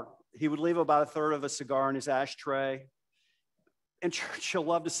trademark, he would leave about 1/3 of a cigar in his ashtray. And Churchill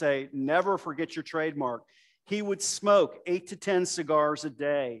loved to say, never forget your trademark. He would smoke 8 to 10 cigars a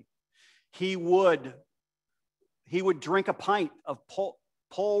day. He would drink a pint of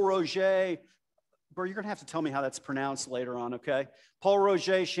Paul Roger. Bro, you're going to have to tell me how that's pronounced later on, okay? Paul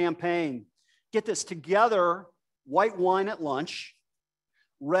Roger champagne. Get this, together, white wine at lunch,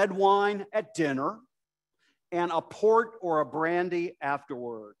 red wine at dinner, and a port or a brandy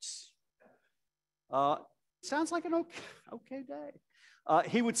afterwards. Sounds like an okay day.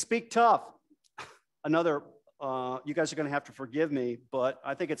 He would speak tough. Another, you guys are going to have to forgive me, but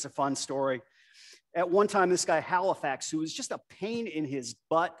I think it's a fun story. At one time, this guy Halifax, who was just a pain in his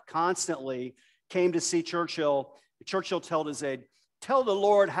butt constantly, came to see Churchill. Churchill told his aide, tell the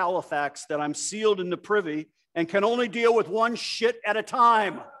Lord Halifax that I'm sealed in the privy and can only deal with one shit at a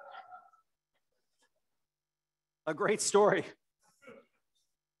time. A great story.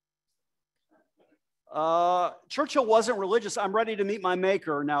 Churchill wasn't religious. I'm ready to meet my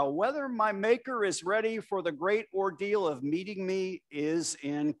maker. Now, whether my maker is ready for the great ordeal of meeting me is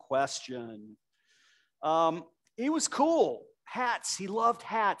in question. He was cool. Hats, he loved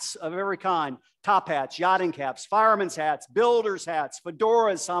hats of every kind. Top hats, yachting caps, fireman's hats, builder's hats,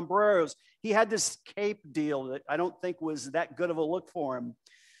 fedoras, sombreros. He had this cape deal that I don't think was that good of a look for him.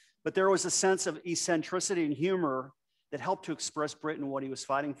 But there was a sense of eccentricity and humor that helped to express Britain what he was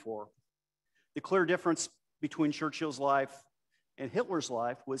fighting for. The clear difference between Churchill's life and Hitler's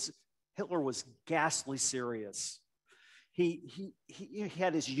life was Hitler was ghastly serious. He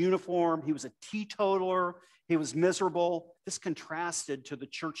had his uniform. He was a teetotaler. He was miserable. This contrasted to the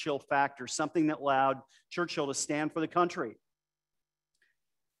Churchill factor, something that allowed Churchill to stand for the country.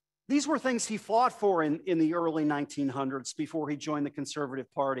 These were things he fought for in the early 1900s before he joined the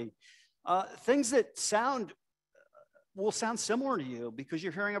Conservative Party. Things that will sound similar to you because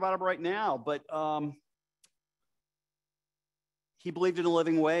you're hearing about them right now, but he believed in a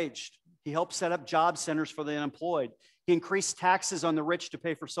living wage. He helped set up job centers for the unemployed. He increased taxes on the rich to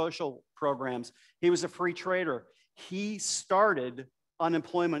pay for social programs. He was a free trader. He started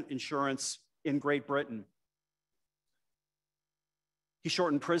unemployment insurance in Great Britain. He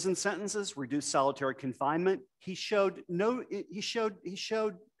shortened prison sentences, reduced solitary confinement. He showed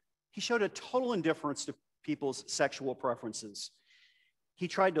a total indifference to people's sexual preferences. He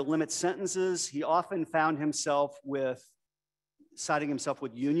tried to limit sentences. He often found himself siding himself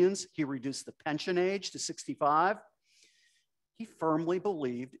with unions. He reduced the pension age to 65. He firmly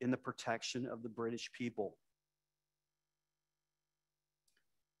believed in the protection of the British people.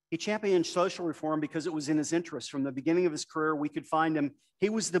 He championed social reform because it was in his interest. From the beginning of his career, we could find him. He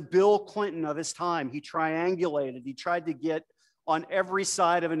was the Bill Clinton of his time. He triangulated. He tried to get on every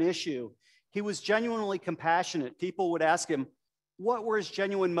side of an issue. He was genuinely compassionate. People would ask him, what were his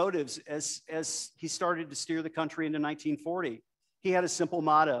genuine motives as he started to steer the country into 1940? He had a simple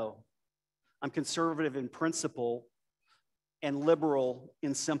motto: I'm conservative in principle and liberal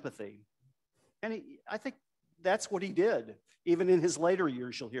in sympathy. And I think that's what he did. Even in his later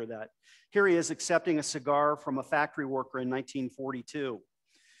years, you'll hear that. Here he is accepting a cigar from a factory worker in 1942.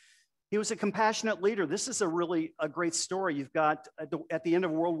 He was a compassionate leader. This is a great story. You've got, at the end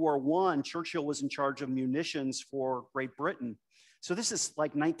of World War I, Churchill was in charge of munitions for Great Britain. So this is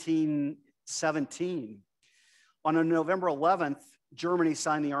like 1917. On November 11th, Germany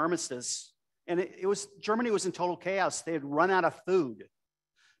signed the armistice. And Germany was in total chaos. They had run out of food,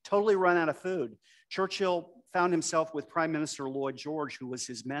 totally run out of food. Churchill found himself with Prime Minister Lloyd George, who was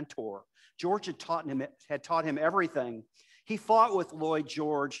his mentor. George had taught him everything. He fought with Lloyd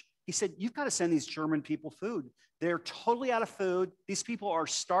George. He said, you've got to send these German people food. They're totally out of food. These people are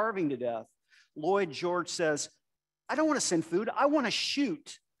starving to death. Lloyd George says, I don't want to send food. I want to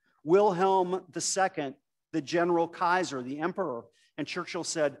shoot Wilhelm II, the General Kaiser, the emperor. And Churchill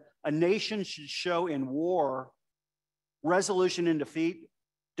said, a nation should show in war resolution in defeat,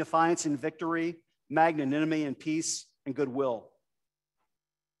 defiance in victory, magnanimity in peace, and goodwill.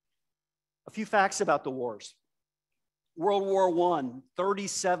 A few facts about the wars. World War I,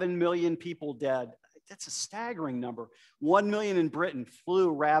 37 million people dead. That's a staggering number. 1 million in Britain,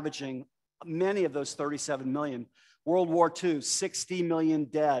 flu ravaging many of those 37 million. World War II, 60 million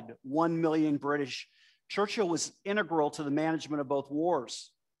dead, 1 million British. Churchill was integral to the management of both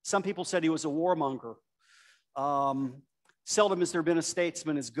wars. Some people said he was a warmonger. Seldom has there been a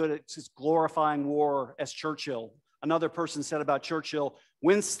statesman as good at glorifying war as Churchill. Another person said about Churchill,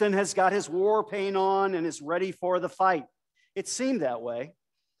 Winston has got his war paint on and is ready for the fight. It seemed that way.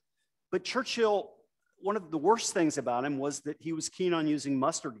 But Churchill, one of the worst things about him was that he was keen on using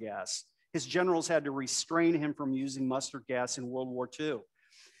mustard gas. His generals had to restrain him from using mustard gas in World War II.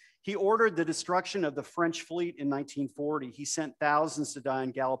 He ordered the destruction of the French fleet in 1940. He sent thousands to die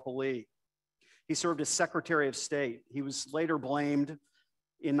in Gallipoli. He served as Secretary of State. He was later blamed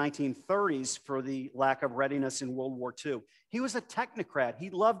in 1930s for the lack of readiness in World War II. He was a technocrat. He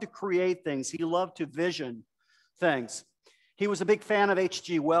loved to create things. He loved to vision things. He was a big fan of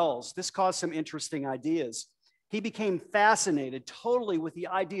H.G. Wells. This caused some interesting ideas. He became fascinated totally with the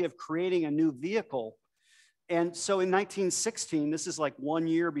idea of creating a new vehicle. And so in 1916, this is like 1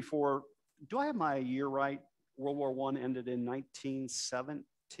 year before, do I have my year right? World War I ended in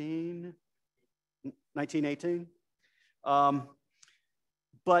 1917, 1918.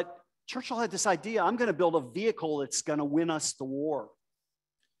 But Churchill had this idea, I'm going to build a vehicle that's going to win us the war.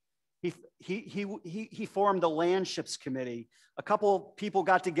 He formed the Land Ships Committee. A couple of people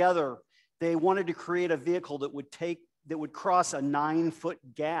got together. They wanted to create a vehicle that would cross a 9-foot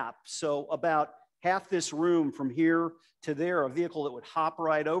gap. So about half this room from here to there, a vehicle that would hop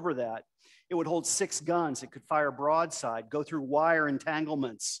right over that. It would hold 6 guns. It could fire broadside, go through wire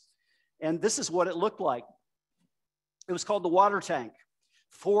entanglements. And this is what it looked like. It was called the water tank.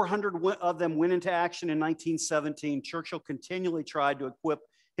 400 of them went into action in 1917. Churchill continually tried to equip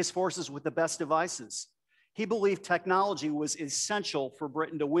his forces with the best devices. He believed technology was essential for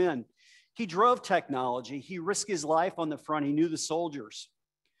Britain to win. He drove technology. He risked his life on the front. He knew the soldiers.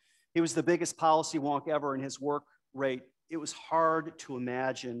 He was the biggest policy wonk ever in his work rate. It was hard to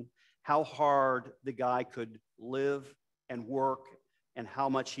imagine how hard the guy could live and work and how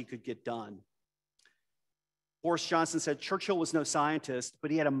much he could get done. Boris Johnson said Churchill was no scientist,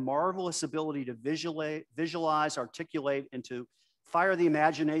 but he had a marvelous ability to visualize, articulate, and to fire the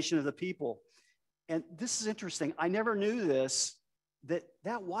imagination of the people. And this is interesting. I never knew this,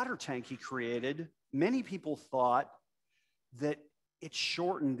 that water tank he created, many people thought that it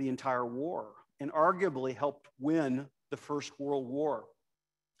shortened the entire war and arguably helped win the First World War.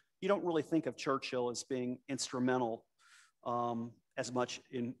 You don't really think of Churchill as being instrumental as much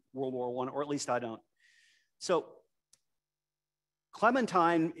in World War I, or at least I don't. So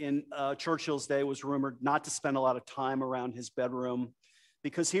Clementine in Churchill's day was rumored not to spend a lot of time around his bedroom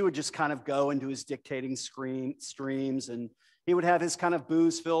because he would just kind of go into his dictating streams, and he would have his kind of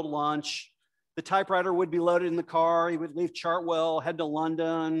booze-filled lunch. The typewriter would be loaded in the car. He would leave Chartwell, head to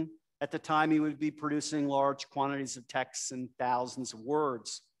London. At the time, he would be producing large quantities of texts and thousands of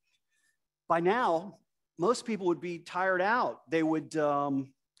words. By now, most people would be tired out. They would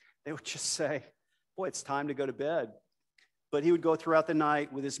just say, boy, it's time to go to bed. But he would go throughout the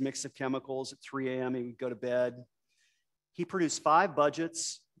night with his mix of chemicals. At 3 a.m., he would go to bed. He produced 5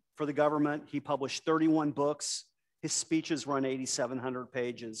 budgets for the government. He published 31 books. His speeches run 8,700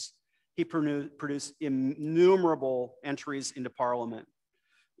 pages. He produced innumerable entries into Parliament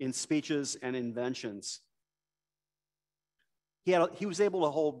in speeches and inventions. He was able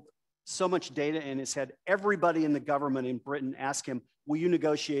to hold so much data in his head. Everybody in the government in Britain asked him, will you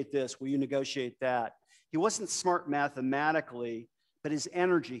negotiate this? Will you negotiate that? He wasn't smart mathematically, but his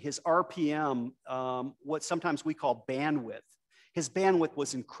energy, his RPM, what sometimes we call bandwidth. His bandwidth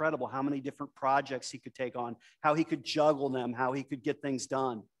was incredible, how many different projects he could take on, how he could juggle them, how he could get things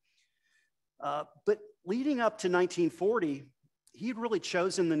done. But leading up to 1940, he'd really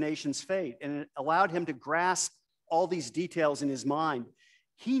chosen the nation's fate, and it allowed him to grasp all these details in his mind.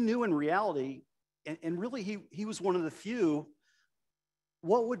 He knew in reality, and really he was one of the few,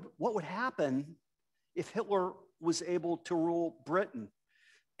 what would happen if Hitler was able to rule Britain.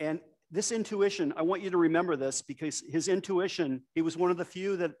 And this intuition, I want you to remember this because his intuition, he was one of the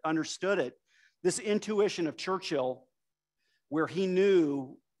few that understood it. This intuition of Churchill, where he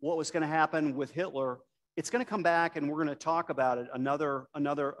knew what was going to happen with Hitler, it's going to come back and we're going to talk about it.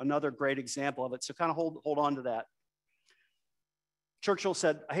 Another great example of it. So kind of hold on to that. Churchill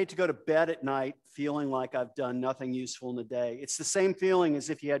said, I hate to go to bed at night feeling like I've done nothing useful in the day. It's the same feeling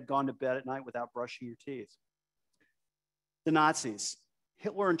as if you had gone to bed at night without brushing your teeth. The Nazis,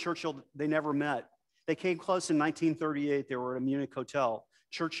 Hitler and Churchill, they never met. They came close in 1938. They were at a Munich hotel.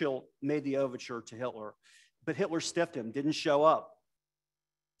 Churchill made the overture to Hitler, but Hitler stiffed him, didn't show up.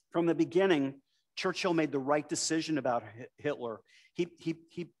 From the beginning, Churchill made the right decision about Hitler. He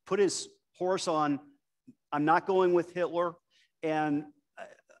put his horse on, I'm not going with Hitler. And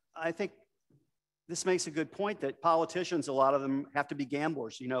I think this makes a good point that politicians, a lot of them have to be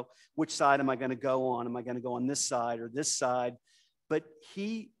gamblers. You know, which side am I going to go on? Am I going to go on this side or this side? But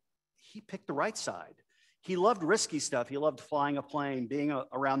he picked the right side. He loved risky stuff. He loved flying a plane, being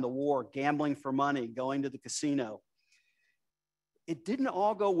around the war, gambling for money, going to the casino. It didn't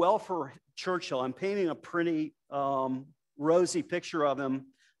all go well for Churchill. I'm painting a pretty rosy picture of him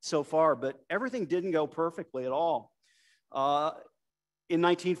so far, but everything didn't go perfectly at all. In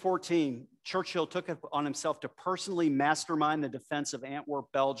 1914, Churchill took it on himself to personally mastermind the defense of Antwerp,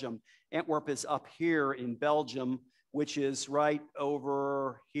 Belgium. Antwerp is up here in Belgium, which is right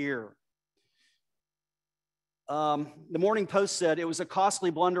over here. The Morning Post said it was a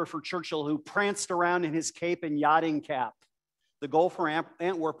costly blunder for Churchill, who pranced around in his cape and yachting cap. The goal for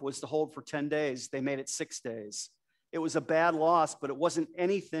Antwerp was to hold for 10 days. They made it 6 days. It was a bad loss, but it wasn't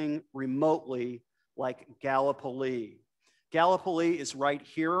anything remotely like Gallipoli. Gallipoli is right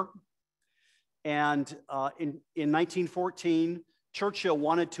here. And in 1914, Churchill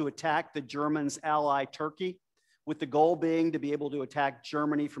wanted to attack the Germans' ally, Turkey, with the goal being to be able to attack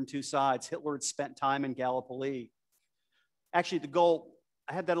Germany from 2 sides. Hitler had spent time in Gallipoli. Actually, the goal,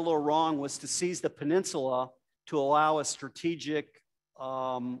 I had that a little wrong, was to seize the peninsula to allow a strategic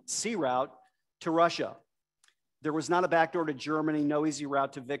sea route to Russia. There was not a backdoor to Germany, no easy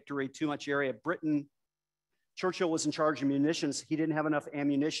route to victory, too much area. Britain, Churchill was in charge of munitions. He didn't have enough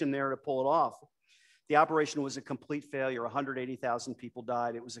ammunition there to pull it off. The operation was a complete failure. 180,000 people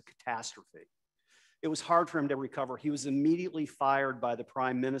died. It was a catastrophe. it was hard for him to recover. He was immediately fired by the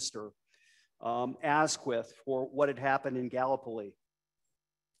prime minister, Asquith, for what had happened in Gallipoli.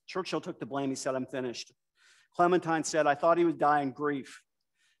 Churchill took the blame. He said, "I'm finished." Clementine said, "I thought he would die in grief."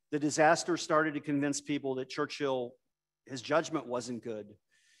 The disaster started to convince people that Churchill, his judgment wasn't good.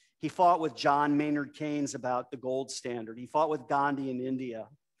 He fought with John Maynard Keynes about the gold standard. He fought with Gandhi in India.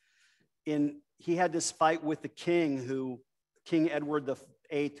 He had this fight with the king, King Edward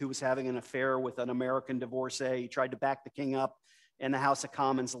VIII, who was having an affair with an American divorcee. He tried to back the king up, and the House of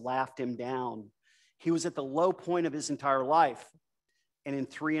Commons laughed him down. He was at the low point of his entire life, and in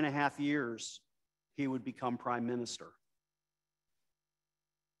 3.5 years, he would become prime minister.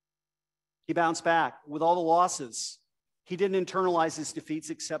 He bounced back with all the losses. He didn't internalize his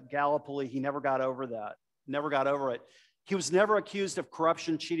defeats except Gallipoli. He never got over that, never got over it. He was never accused of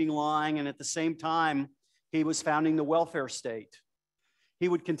corruption, cheating, lying, and at the same time, he was founding the welfare state. He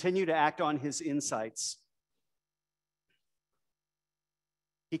would continue to act on his insights.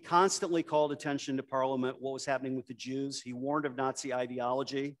 He constantly called attention to Parliament, what was happening with the Jews. He warned of Nazi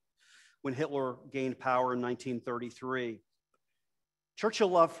ideology when Hitler gained power in 1933. Churchill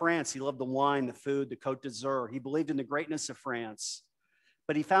loved France. He loved the wine, the food, the Côte d'Azur. He believed in the greatness of France.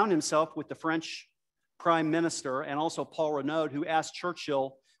 But he found himself with the French prime minister and also Paul Renaud, who asked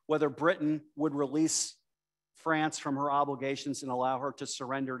Churchill whether Britain would release France from her obligations and allow her to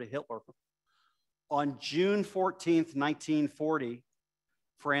surrender to Hitler. On June 14th, 1940,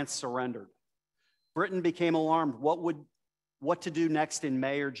 France surrendered. Britain became alarmed. What to do next in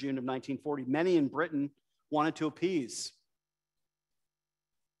May or June of 1940? Many in Britain wanted to appease.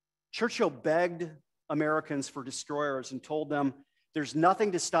 Churchill begged Americans for destroyers and told them there's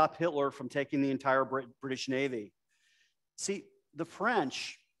nothing to stop Hitler from taking the entire British Navy. See, the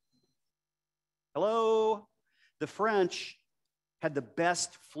French had the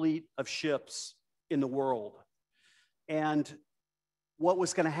best fleet of ships in the world. And what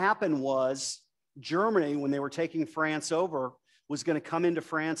was going to happen was Germany, when they were taking France over, was going to come into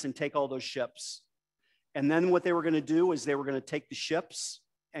France and take all those ships. And then what they were going to do is they were going to take the ships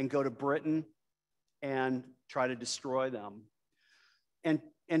and go to Britain and try to destroy them.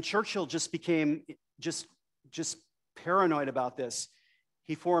 And Churchill just became just paranoid about this.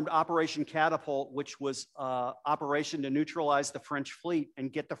 He formed Operation Catapult, which was an operation to neutralize the French fleet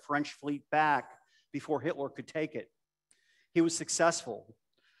and get the French fleet back before Hitler could take it. He was successful.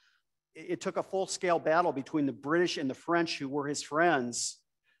 It took a full-scale battle between the British and the French, who were his friends,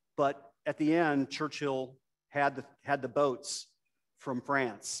 but at the end, Churchill had the boats from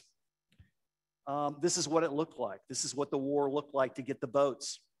France. This is what it looked like. This is what the war looked like to get the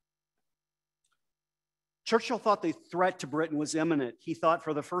boats. Churchill thought the threat to Britain was imminent. He thought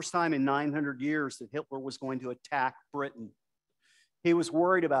for the first time in 900 years that Hitler was going to attack Britain. He was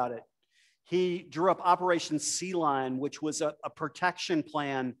worried about it. He drew up Operation Sea Lion, which was a protection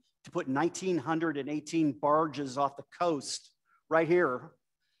plan to put 1,918 barges off the coast right here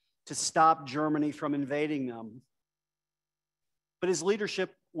to stop Germany from invading them. But his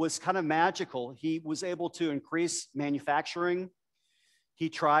leadership was kind of magical. He was able to increase manufacturing. He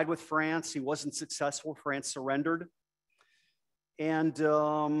tried with France. He wasn't successful. France surrendered. And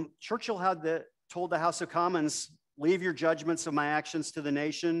Churchill told the House of Commons, "Leave your judgments of my actions to the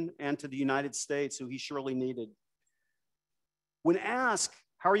nation and to the United States," who he surely needed. When asked,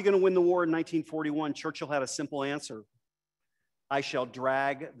 how are you going to win the war in 1941? Churchill had a simple answer: I shall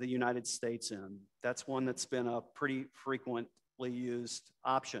drag the United States in. That's one that's been a pretty frequently used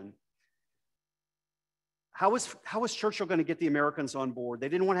option. How was Churchill going to get the Americans on board? They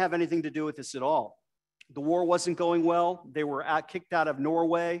didn't want to have anything to do with this at all. The war wasn't going well. They were kicked out of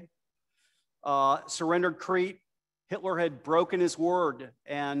Norway, surrendered Crete. Hitler had broken his word,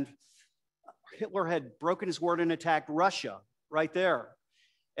 and attacked Russia right there.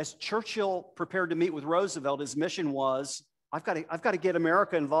 As Churchill prepared to meet with Roosevelt, his mission was, I've got to get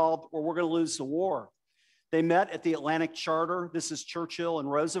America involved or we're going to lose the war. They met at the Atlantic Charter. This is Churchill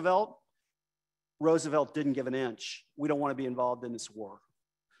and Roosevelt. Roosevelt didn't give an inch. We don't want to be involved in this war.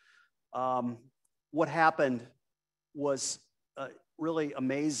 What happened was really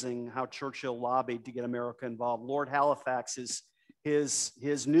amazing how Churchill lobbied to get America involved. Lord Halifax,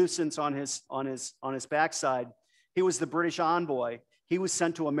 his nuisance on his backside, he was the British envoy. He was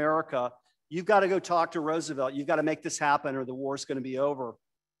sent to America. You've got to go talk to Roosevelt. You've got to make this happen or the war's going to be over.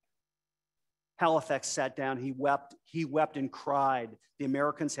 Halifax sat down. He wept and cried. The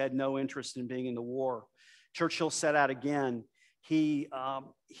Americans had no interest in being in the war. Churchill set out again. He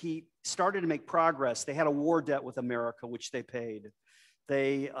started to make progress. They had a war debt with America, which they paid.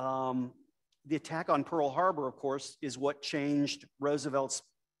 The attack on Pearl Harbor, of course, is what changed Roosevelt's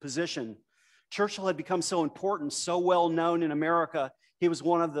position. Churchill had become so important, so well known in America, he was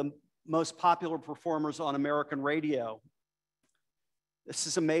one of the most popular performers on American radio. This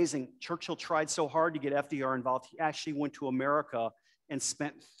is amazing. Churchill tried so hard to get FDR involved. He actually went to America and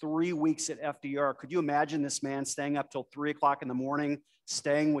spent 3 weeks at FDR. Could you imagine this man staying up till 3 o'clock in the morning,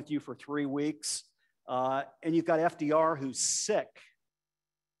 staying with you for 3 weeks? And you've got FDR who's sick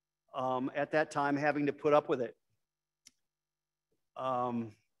at that time, having to put up with it.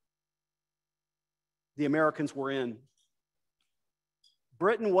 The Americans were in.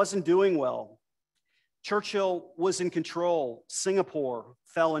 Britain wasn't doing well. Churchill was in control. Singapore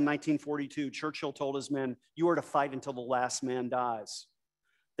fell in 1942. Churchill told his men, "You are to fight until the last man dies."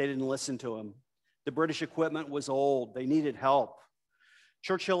 They didn't listen to him. The British equipment was old. They needed help.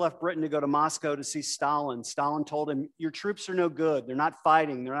 Churchill left Britain to go to Moscow to see Stalin. Stalin told him, "Your troops are no good. They're not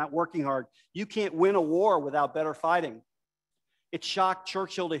fighting. They're not working hard. You can't win a war without better fighting." It shocked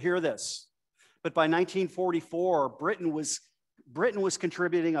Churchill to hear this. But by 1944, Britain was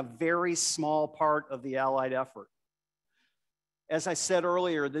contributing a very small part of the Allied effort. As I said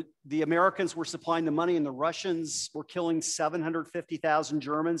earlier, the Americans were supplying the money and the Russians were killing 750,000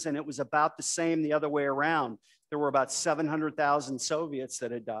 Germans, and it was about the same the other way around. There were about 700,000 Soviets that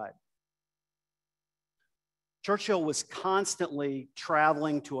had died. Churchill was constantly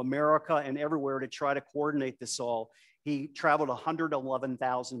traveling to America and everywhere to try to coordinate this all. He traveled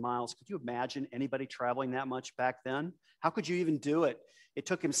 111,000 miles. Could you imagine anybody traveling that much back then? How could you even do it? It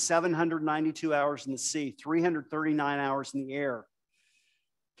took him 792 hours in the sea, 339 hours in the air.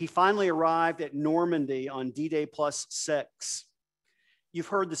 He finally arrived at Normandy on D-Day +6. You've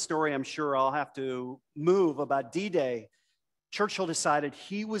heard the story, I'm sure. I'll have to move about D-Day. Churchill decided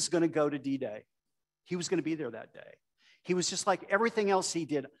he was going to go to D-Day. He was going to be there that day. He was just like everything else he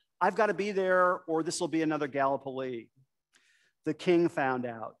did. I've got to be there or this will be another Gallipoli. The king found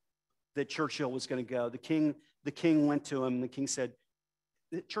out that Churchill was going to go. The king went to him. The king said,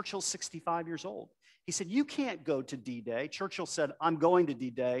 Churchill's 65 years old. He said, "You can't go to D-Day." Churchill said, "I'm going to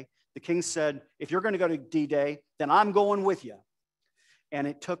D-Day." The king said, "If you're going to go to D-Day, then I'm going with you." And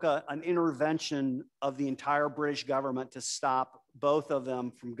it took an intervention of the entire British government to stop both of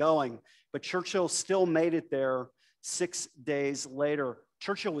them from going. But Churchill still made it there 6 days later.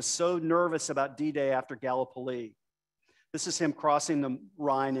 Churchill was so nervous about D-Day after Gallipoli. This is him crossing the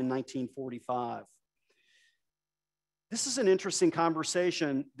Rhine in 1945. This is an interesting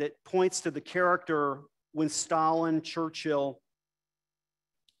conversation that points to the character when Stalin, Churchill,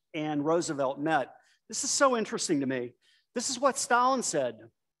 and Roosevelt met. This is so interesting to me. This is what Stalin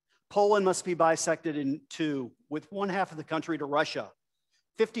said. Poland must be bisected in two, with one half of the country to Russia.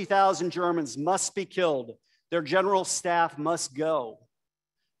 50,000 Germans must be killed. Their general staff must go.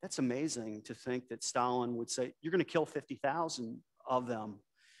 That's amazing to think that Stalin would say, you're going to kill 50,000 of them.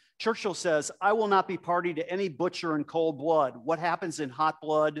 Churchill says, "I will not be party to any butcher in cold blood. What happens in hot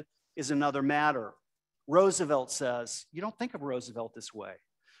blood is another matter." Roosevelt says, you don't think of Roosevelt this way.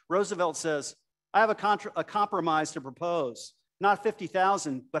 Roosevelt says, "I have a compromise to propose. Not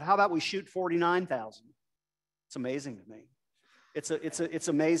 50,000, but how about we shoot 49,000? It's amazing to me. It's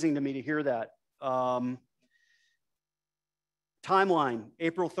amazing to me to hear that. Timeline,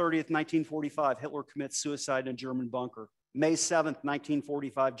 April 30th, 1945, Hitler commits suicide in a German bunker. May 7th,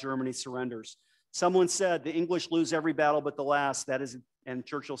 1945, Germany surrenders. Someone said, the English lose every battle but the last. That is, and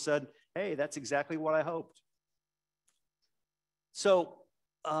Churchill said, hey, that's exactly what I hoped. So,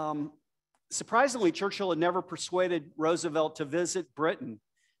 surprisingly, Churchill had never persuaded Roosevelt to visit Britain.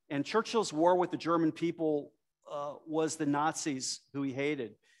 And Churchill's war with the German people was the Nazis who he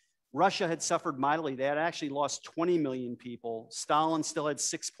hated. Russia had suffered mightily. They had actually lost 20 million people. Stalin still had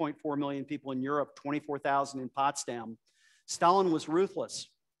 6.4 million people in Europe, 24,000 in Potsdam. Stalin was ruthless.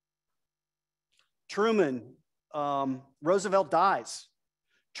 Truman, Roosevelt dies.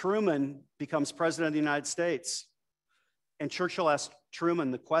 Truman becomes president of the United States. And Churchill asked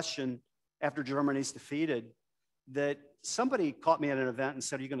Truman the question after Germany's defeated that somebody caught me at an event and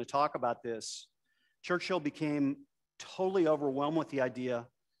said, are you going to talk about this? Churchill became totally overwhelmed with the idea,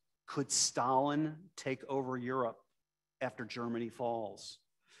 could Stalin take over Europe after Germany falls?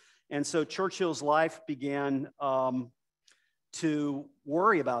 And so Churchill's life began to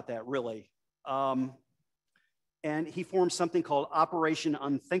worry about that, really. And he formed something called Operation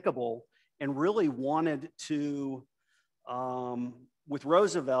Unthinkable and really wanted to, with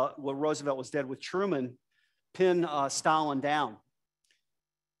Roosevelt, well, Roosevelt was dead, with Truman, pin Stalin down.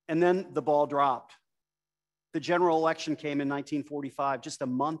 And then the ball dropped. The general election came in 1945, just a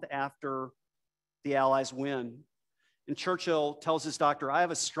month after the Allies win. And Churchill tells his doctor, I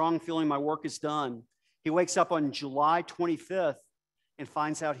have a strong feeling my work is done. He wakes up on July 25th and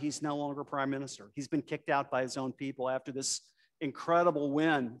finds out he's no longer prime minister. He's been kicked out by his own people after this incredible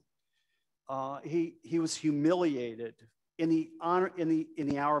win. He was humiliated in the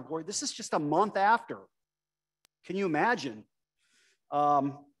hour of glory. This is just a month after. Can you imagine?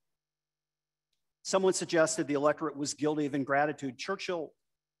 Someone suggested the electorate was guilty of ingratitude. Churchill,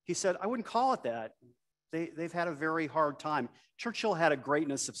 he said, I wouldn't call it that. They've had a very hard time. Churchill had a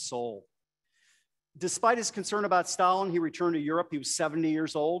greatness of soul. Despite his concern about Stalin, he returned to Europe. He was 70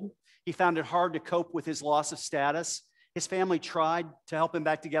 years old. He found it hard to cope with his loss of status. His family tried to help him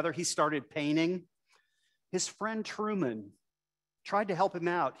back together. He started painting. His friend Truman tried to help him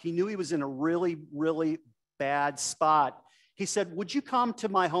out. He knew he was in a really, really bad spot. He said, would you come to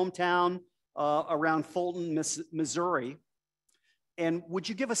my hometown around Fulton, Missouri, and would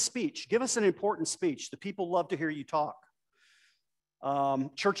you give a speech? Give us an important speech. The people love to hear you talk.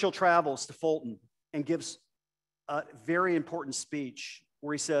 Churchill travels to Fulton and gives a very important speech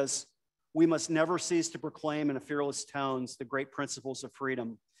where he says, we must never cease to proclaim in a fearless tones the great principles of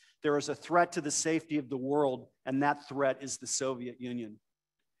freedom. There is a threat to the safety of the world, and that threat is the Soviet Union.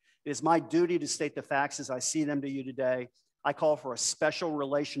 It is my duty to state the facts as I see them to you today. I call for a special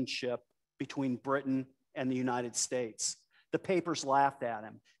relationship between Britain and the United States. The papers laughed at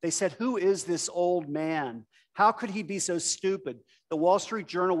him. They said, who is this old man? How could he be so stupid? The Wall Street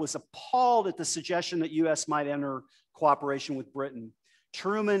Journal was appalled at the suggestion that US might enter cooperation with Britain.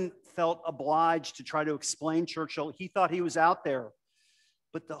 Truman felt obliged to try to explain Churchill. He thought he was out there.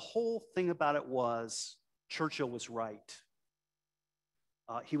 But the whole thing about it was Churchill was right.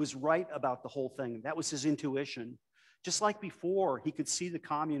 He was right about the whole thing. That was his intuition. Just like before, he could see the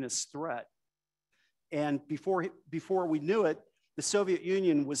communist threat. And before we knew it, the Soviet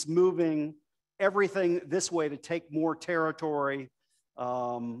Union was moving everything this way to take more territory,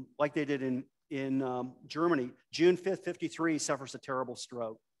 like they did in Germany. June 5th, 53, he suffers a terrible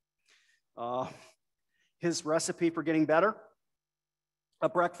stroke. His recipe for getting better? A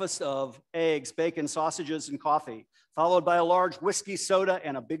breakfast of eggs, bacon, sausages, and coffee, followed by a large whiskey soda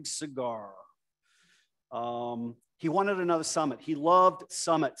and a big cigar. He wanted another summit. He loved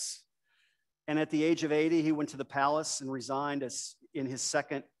summits. And at the age of 80, he went to the palace and resigned in his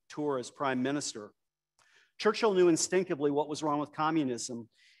second tour as prime minister. Churchill knew instinctively what was wrong with communism.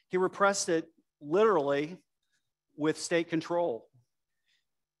 He repressed it literally with state control.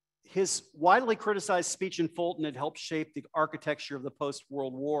 His widely criticized speech in Fulton had helped shape the architecture of the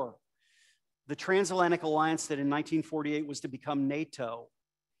post-World War. The transatlantic alliance that in 1948 was to become NATO.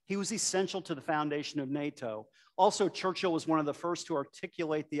 He was essential to the foundation of NATO. Also, Churchill was one of the first to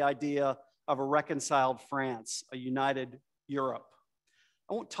articulate the idea of a reconciled France, a united Europe.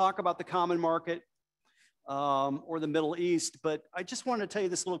 I won't talk about the common market or the Middle East, but I just wanted to tell you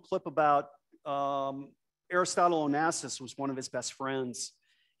this little clip about Aristotle Onassis was one of his best friends.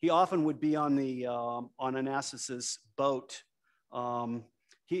 He often would be on Onassis's boat. And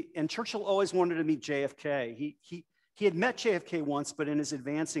Churchill always wanted to meet JFK. He had met JFK once, but in his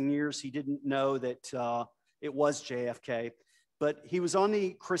advancing years, he didn't know that it was JFK. But he was on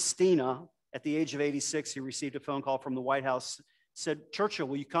the Christina at the age of 86. He received a phone call from the White House, said, Churchill,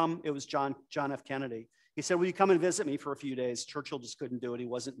 will you come? It was John F. Kennedy. He said, will you come and visit me for a few days? Churchill just couldn't do it. He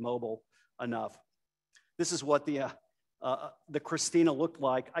wasn't mobile enough. This is what the Christina looked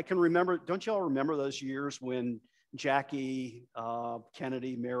like. I can remember, don't you all remember those years when Jackie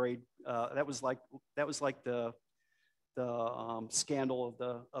Kennedy married? That was like the scandal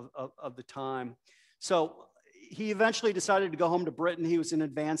of the time. So he eventually decided to go home to Britain. He was in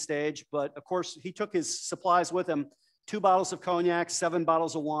advanced age, but of course he took his supplies with him, 2 bottles of cognac, 7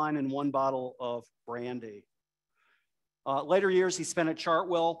 bottles of wine, and 1 bottle of brandy. Later years, he spent at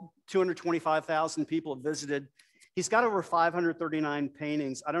Chartwell. 225,000 people have visited. He's got over 539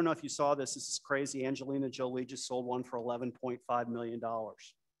 paintings. I don't know if you saw this. This is crazy. Angelina Jolie just sold one for $11.5 million.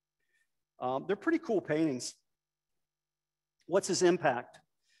 They're pretty cool paintings. What's his impact?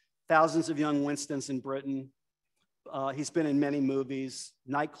 Thousands of young Winstons in Britain. He's been in many movies,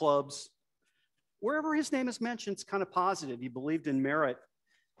 nightclubs. Wherever his name is mentioned, it's kind of positive. He believed in merit.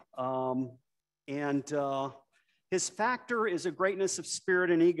 His factor is a greatness of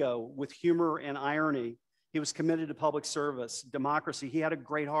spirit and ego with humor and irony. He was committed to public service, democracy. He had a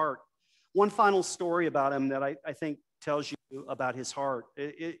great heart. One final story about him that I think tells you about his heart.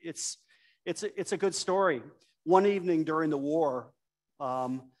 It's a good story. One evening during the war,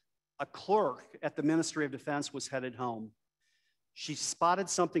 a clerk at the Ministry of Defense was headed home. She spotted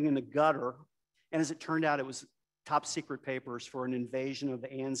something in the gutter, and as it turned out, it was top secret papers for an invasion of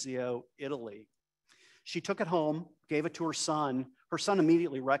Anzio, Italy. She took it home, gave it to her son. Her son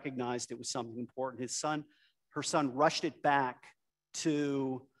immediately recognized it was something important. Her son rushed it back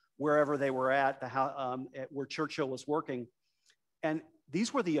to wherever they were at where Churchill was working. And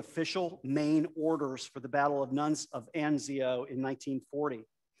these were the official main orders for the Battle of Anzio in 1940.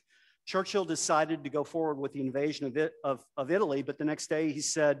 Churchill decided to go forward with the invasion of Italy, but the next day he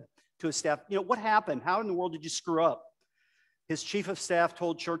said to his staff, you know, what happened? How in the world did you screw up? His chief of staff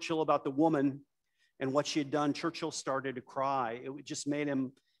told Churchill about the woman and what she had done. Churchill started to cry. It just made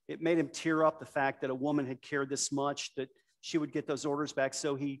him tear up, the fact that a woman had cared this much that she would get those orders back.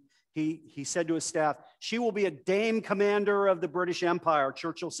 So he said to his staff, she will be a dame commander of the British Empire.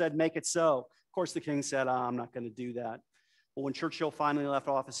 Churchill said, make it so. Of course, the king said, I'm not going to do that. But when Churchill finally left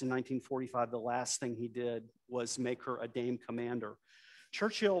office in 1945, the last thing he did was make her a dame commander.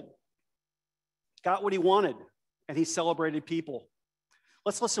 Churchill got what he wanted, and he celebrated people.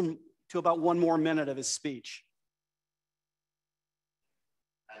 Let's listen to about 1 more minute of his speech.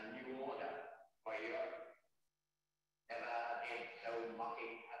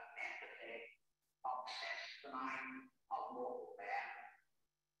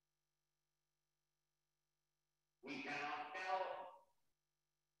 We cannot tell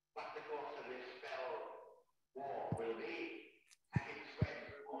what the course of this spell war will be, and it spreads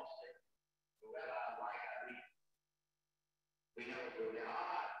remorselessly whoever like a reach. We know it will be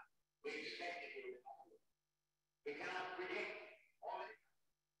hard. We expect it will be hard. We cannot predict all it.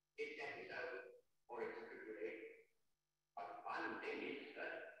 It's episode or it's a tribulation. But one thing is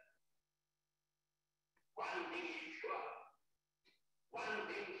certain. One thing is sure. One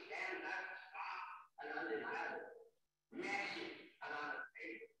thing stands out stark and undeniable. Massive and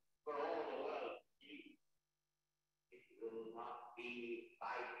unafraid for all the world to see. It will not be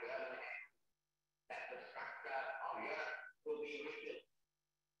by German hand that the structure of Europe will be rebuilt.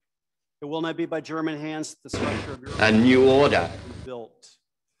 It will not be by German hands that the structure of Europe a new order will be built.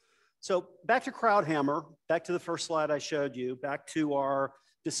 So back to Krauthammer, back to the first slide I showed you, back to our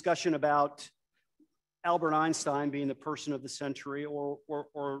discussion about Albert Einstein being the person of the century, or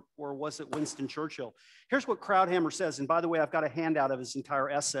was it Winston Churchill? Here's what Krauthammer says, and by the way, I've got a handout of his entire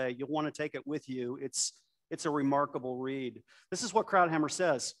essay. You'll want to take it with you. It's a remarkable read. This is what Krauthammer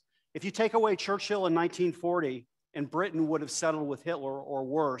says. If you take away Churchill in 1940, and Britain would have settled with Hitler or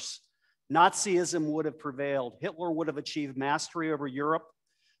worse, Nazism would have prevailed. Hitler would have achieved mastery over Europe.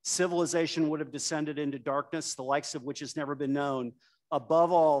 Civilization would have descended into darkness, the likes of which has never been known.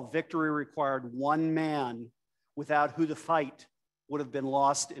 Above all, victory required one man without who the fight would have been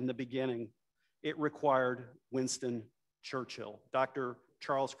lost in the beginning. It required Winston Churchill. Dr.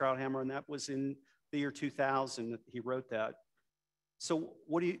 Charles Krauthammer, and that was in the year 2000 that he wrote that. So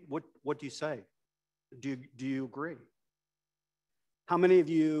what do you say? Do you agree? How many of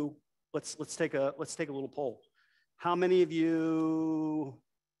you, let's take a little poll. How many of you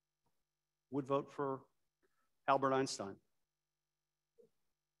would vote for Albert Einstein?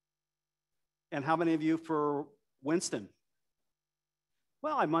 And how many of you for Winston?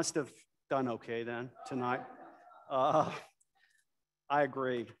 Well, I must have done okay then tonight. I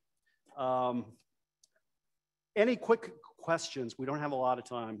agree. Any quick questions? We don't have a lot of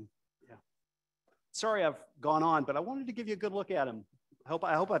time. Yeah. Sorry I've gone on, but I wanted to give you a good look at him. I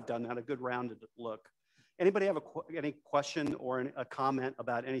hope I've done that, a good rounded look. Anybody have any question or a comment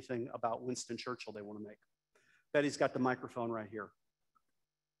about anything about Winston Churchill they want to make? Betty's got the microphone right here.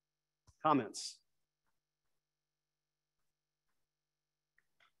 Comments?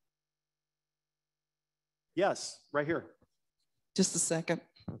 Yes, right here. Just a second.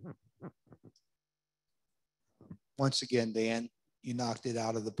 Once again, Dan, you knocked it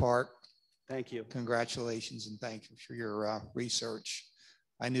out of the park. Thank you. Congratulations, and thank you for your research.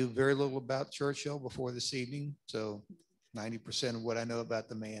 I knew very little about Churchill before this evening, so 90% of what I know about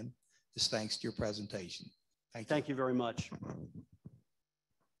the man is thanks to your presentation. Thank you very much.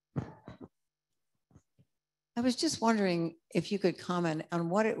 I was just wondering if you could comment on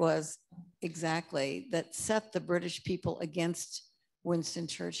what it was exactly that set the British people against Winston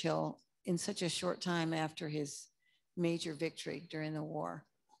Churchill in such a short time after his major victory during the war.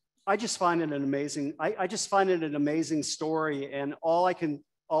 I just find it an amazing, I just find it an amazing story. And all I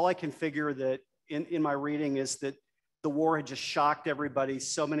can figure that in my reading is that the war had just shocked everybody.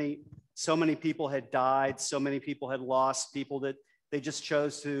 So many people had died. So many people had lost people that they just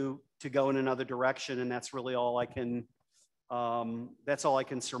chose to go in another direction. And that's really all I can, that's all I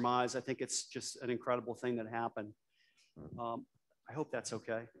can surmise. I think it's just an incredible thing that happened. I hope that's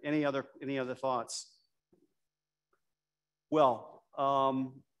okay. Any other thoughts? Well,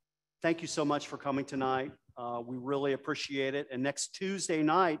 thank you so much for coming tonight. We really appreciate it. And next Tuesday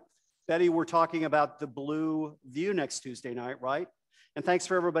night, Betty, we're talking about the Blue View next Tuesday night, right? And thanks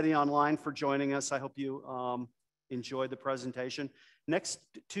for everybody online for joining us. I hope you enjoyed the presentation. Next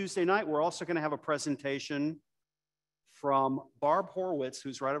Tuesday night, we're also going to have a presentation from Barb Horowitz,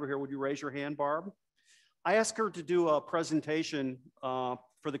 who's right over here. Would you raise your hand, Barb? I asked her to do a presentation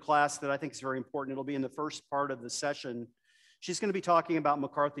for the class that I think is very important. It'll be in the first part of the session. She's going to be talking about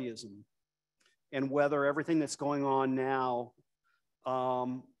McCarthyism and whether everything that's going on now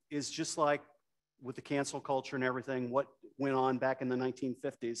is just like with the cancel culture and everything, what went on back in the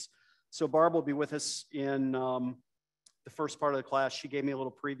 1950s. So Barb will be with us in the first part of the class. She gave me a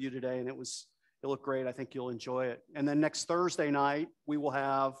little preview today and it looked great. I think you'll enjoy it. And then next Thursday night, we will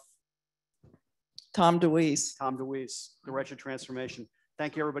have Tom DeWeese. The Wretched Transformation.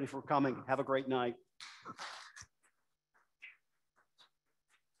 Thank you everybody for coming. Have a great night.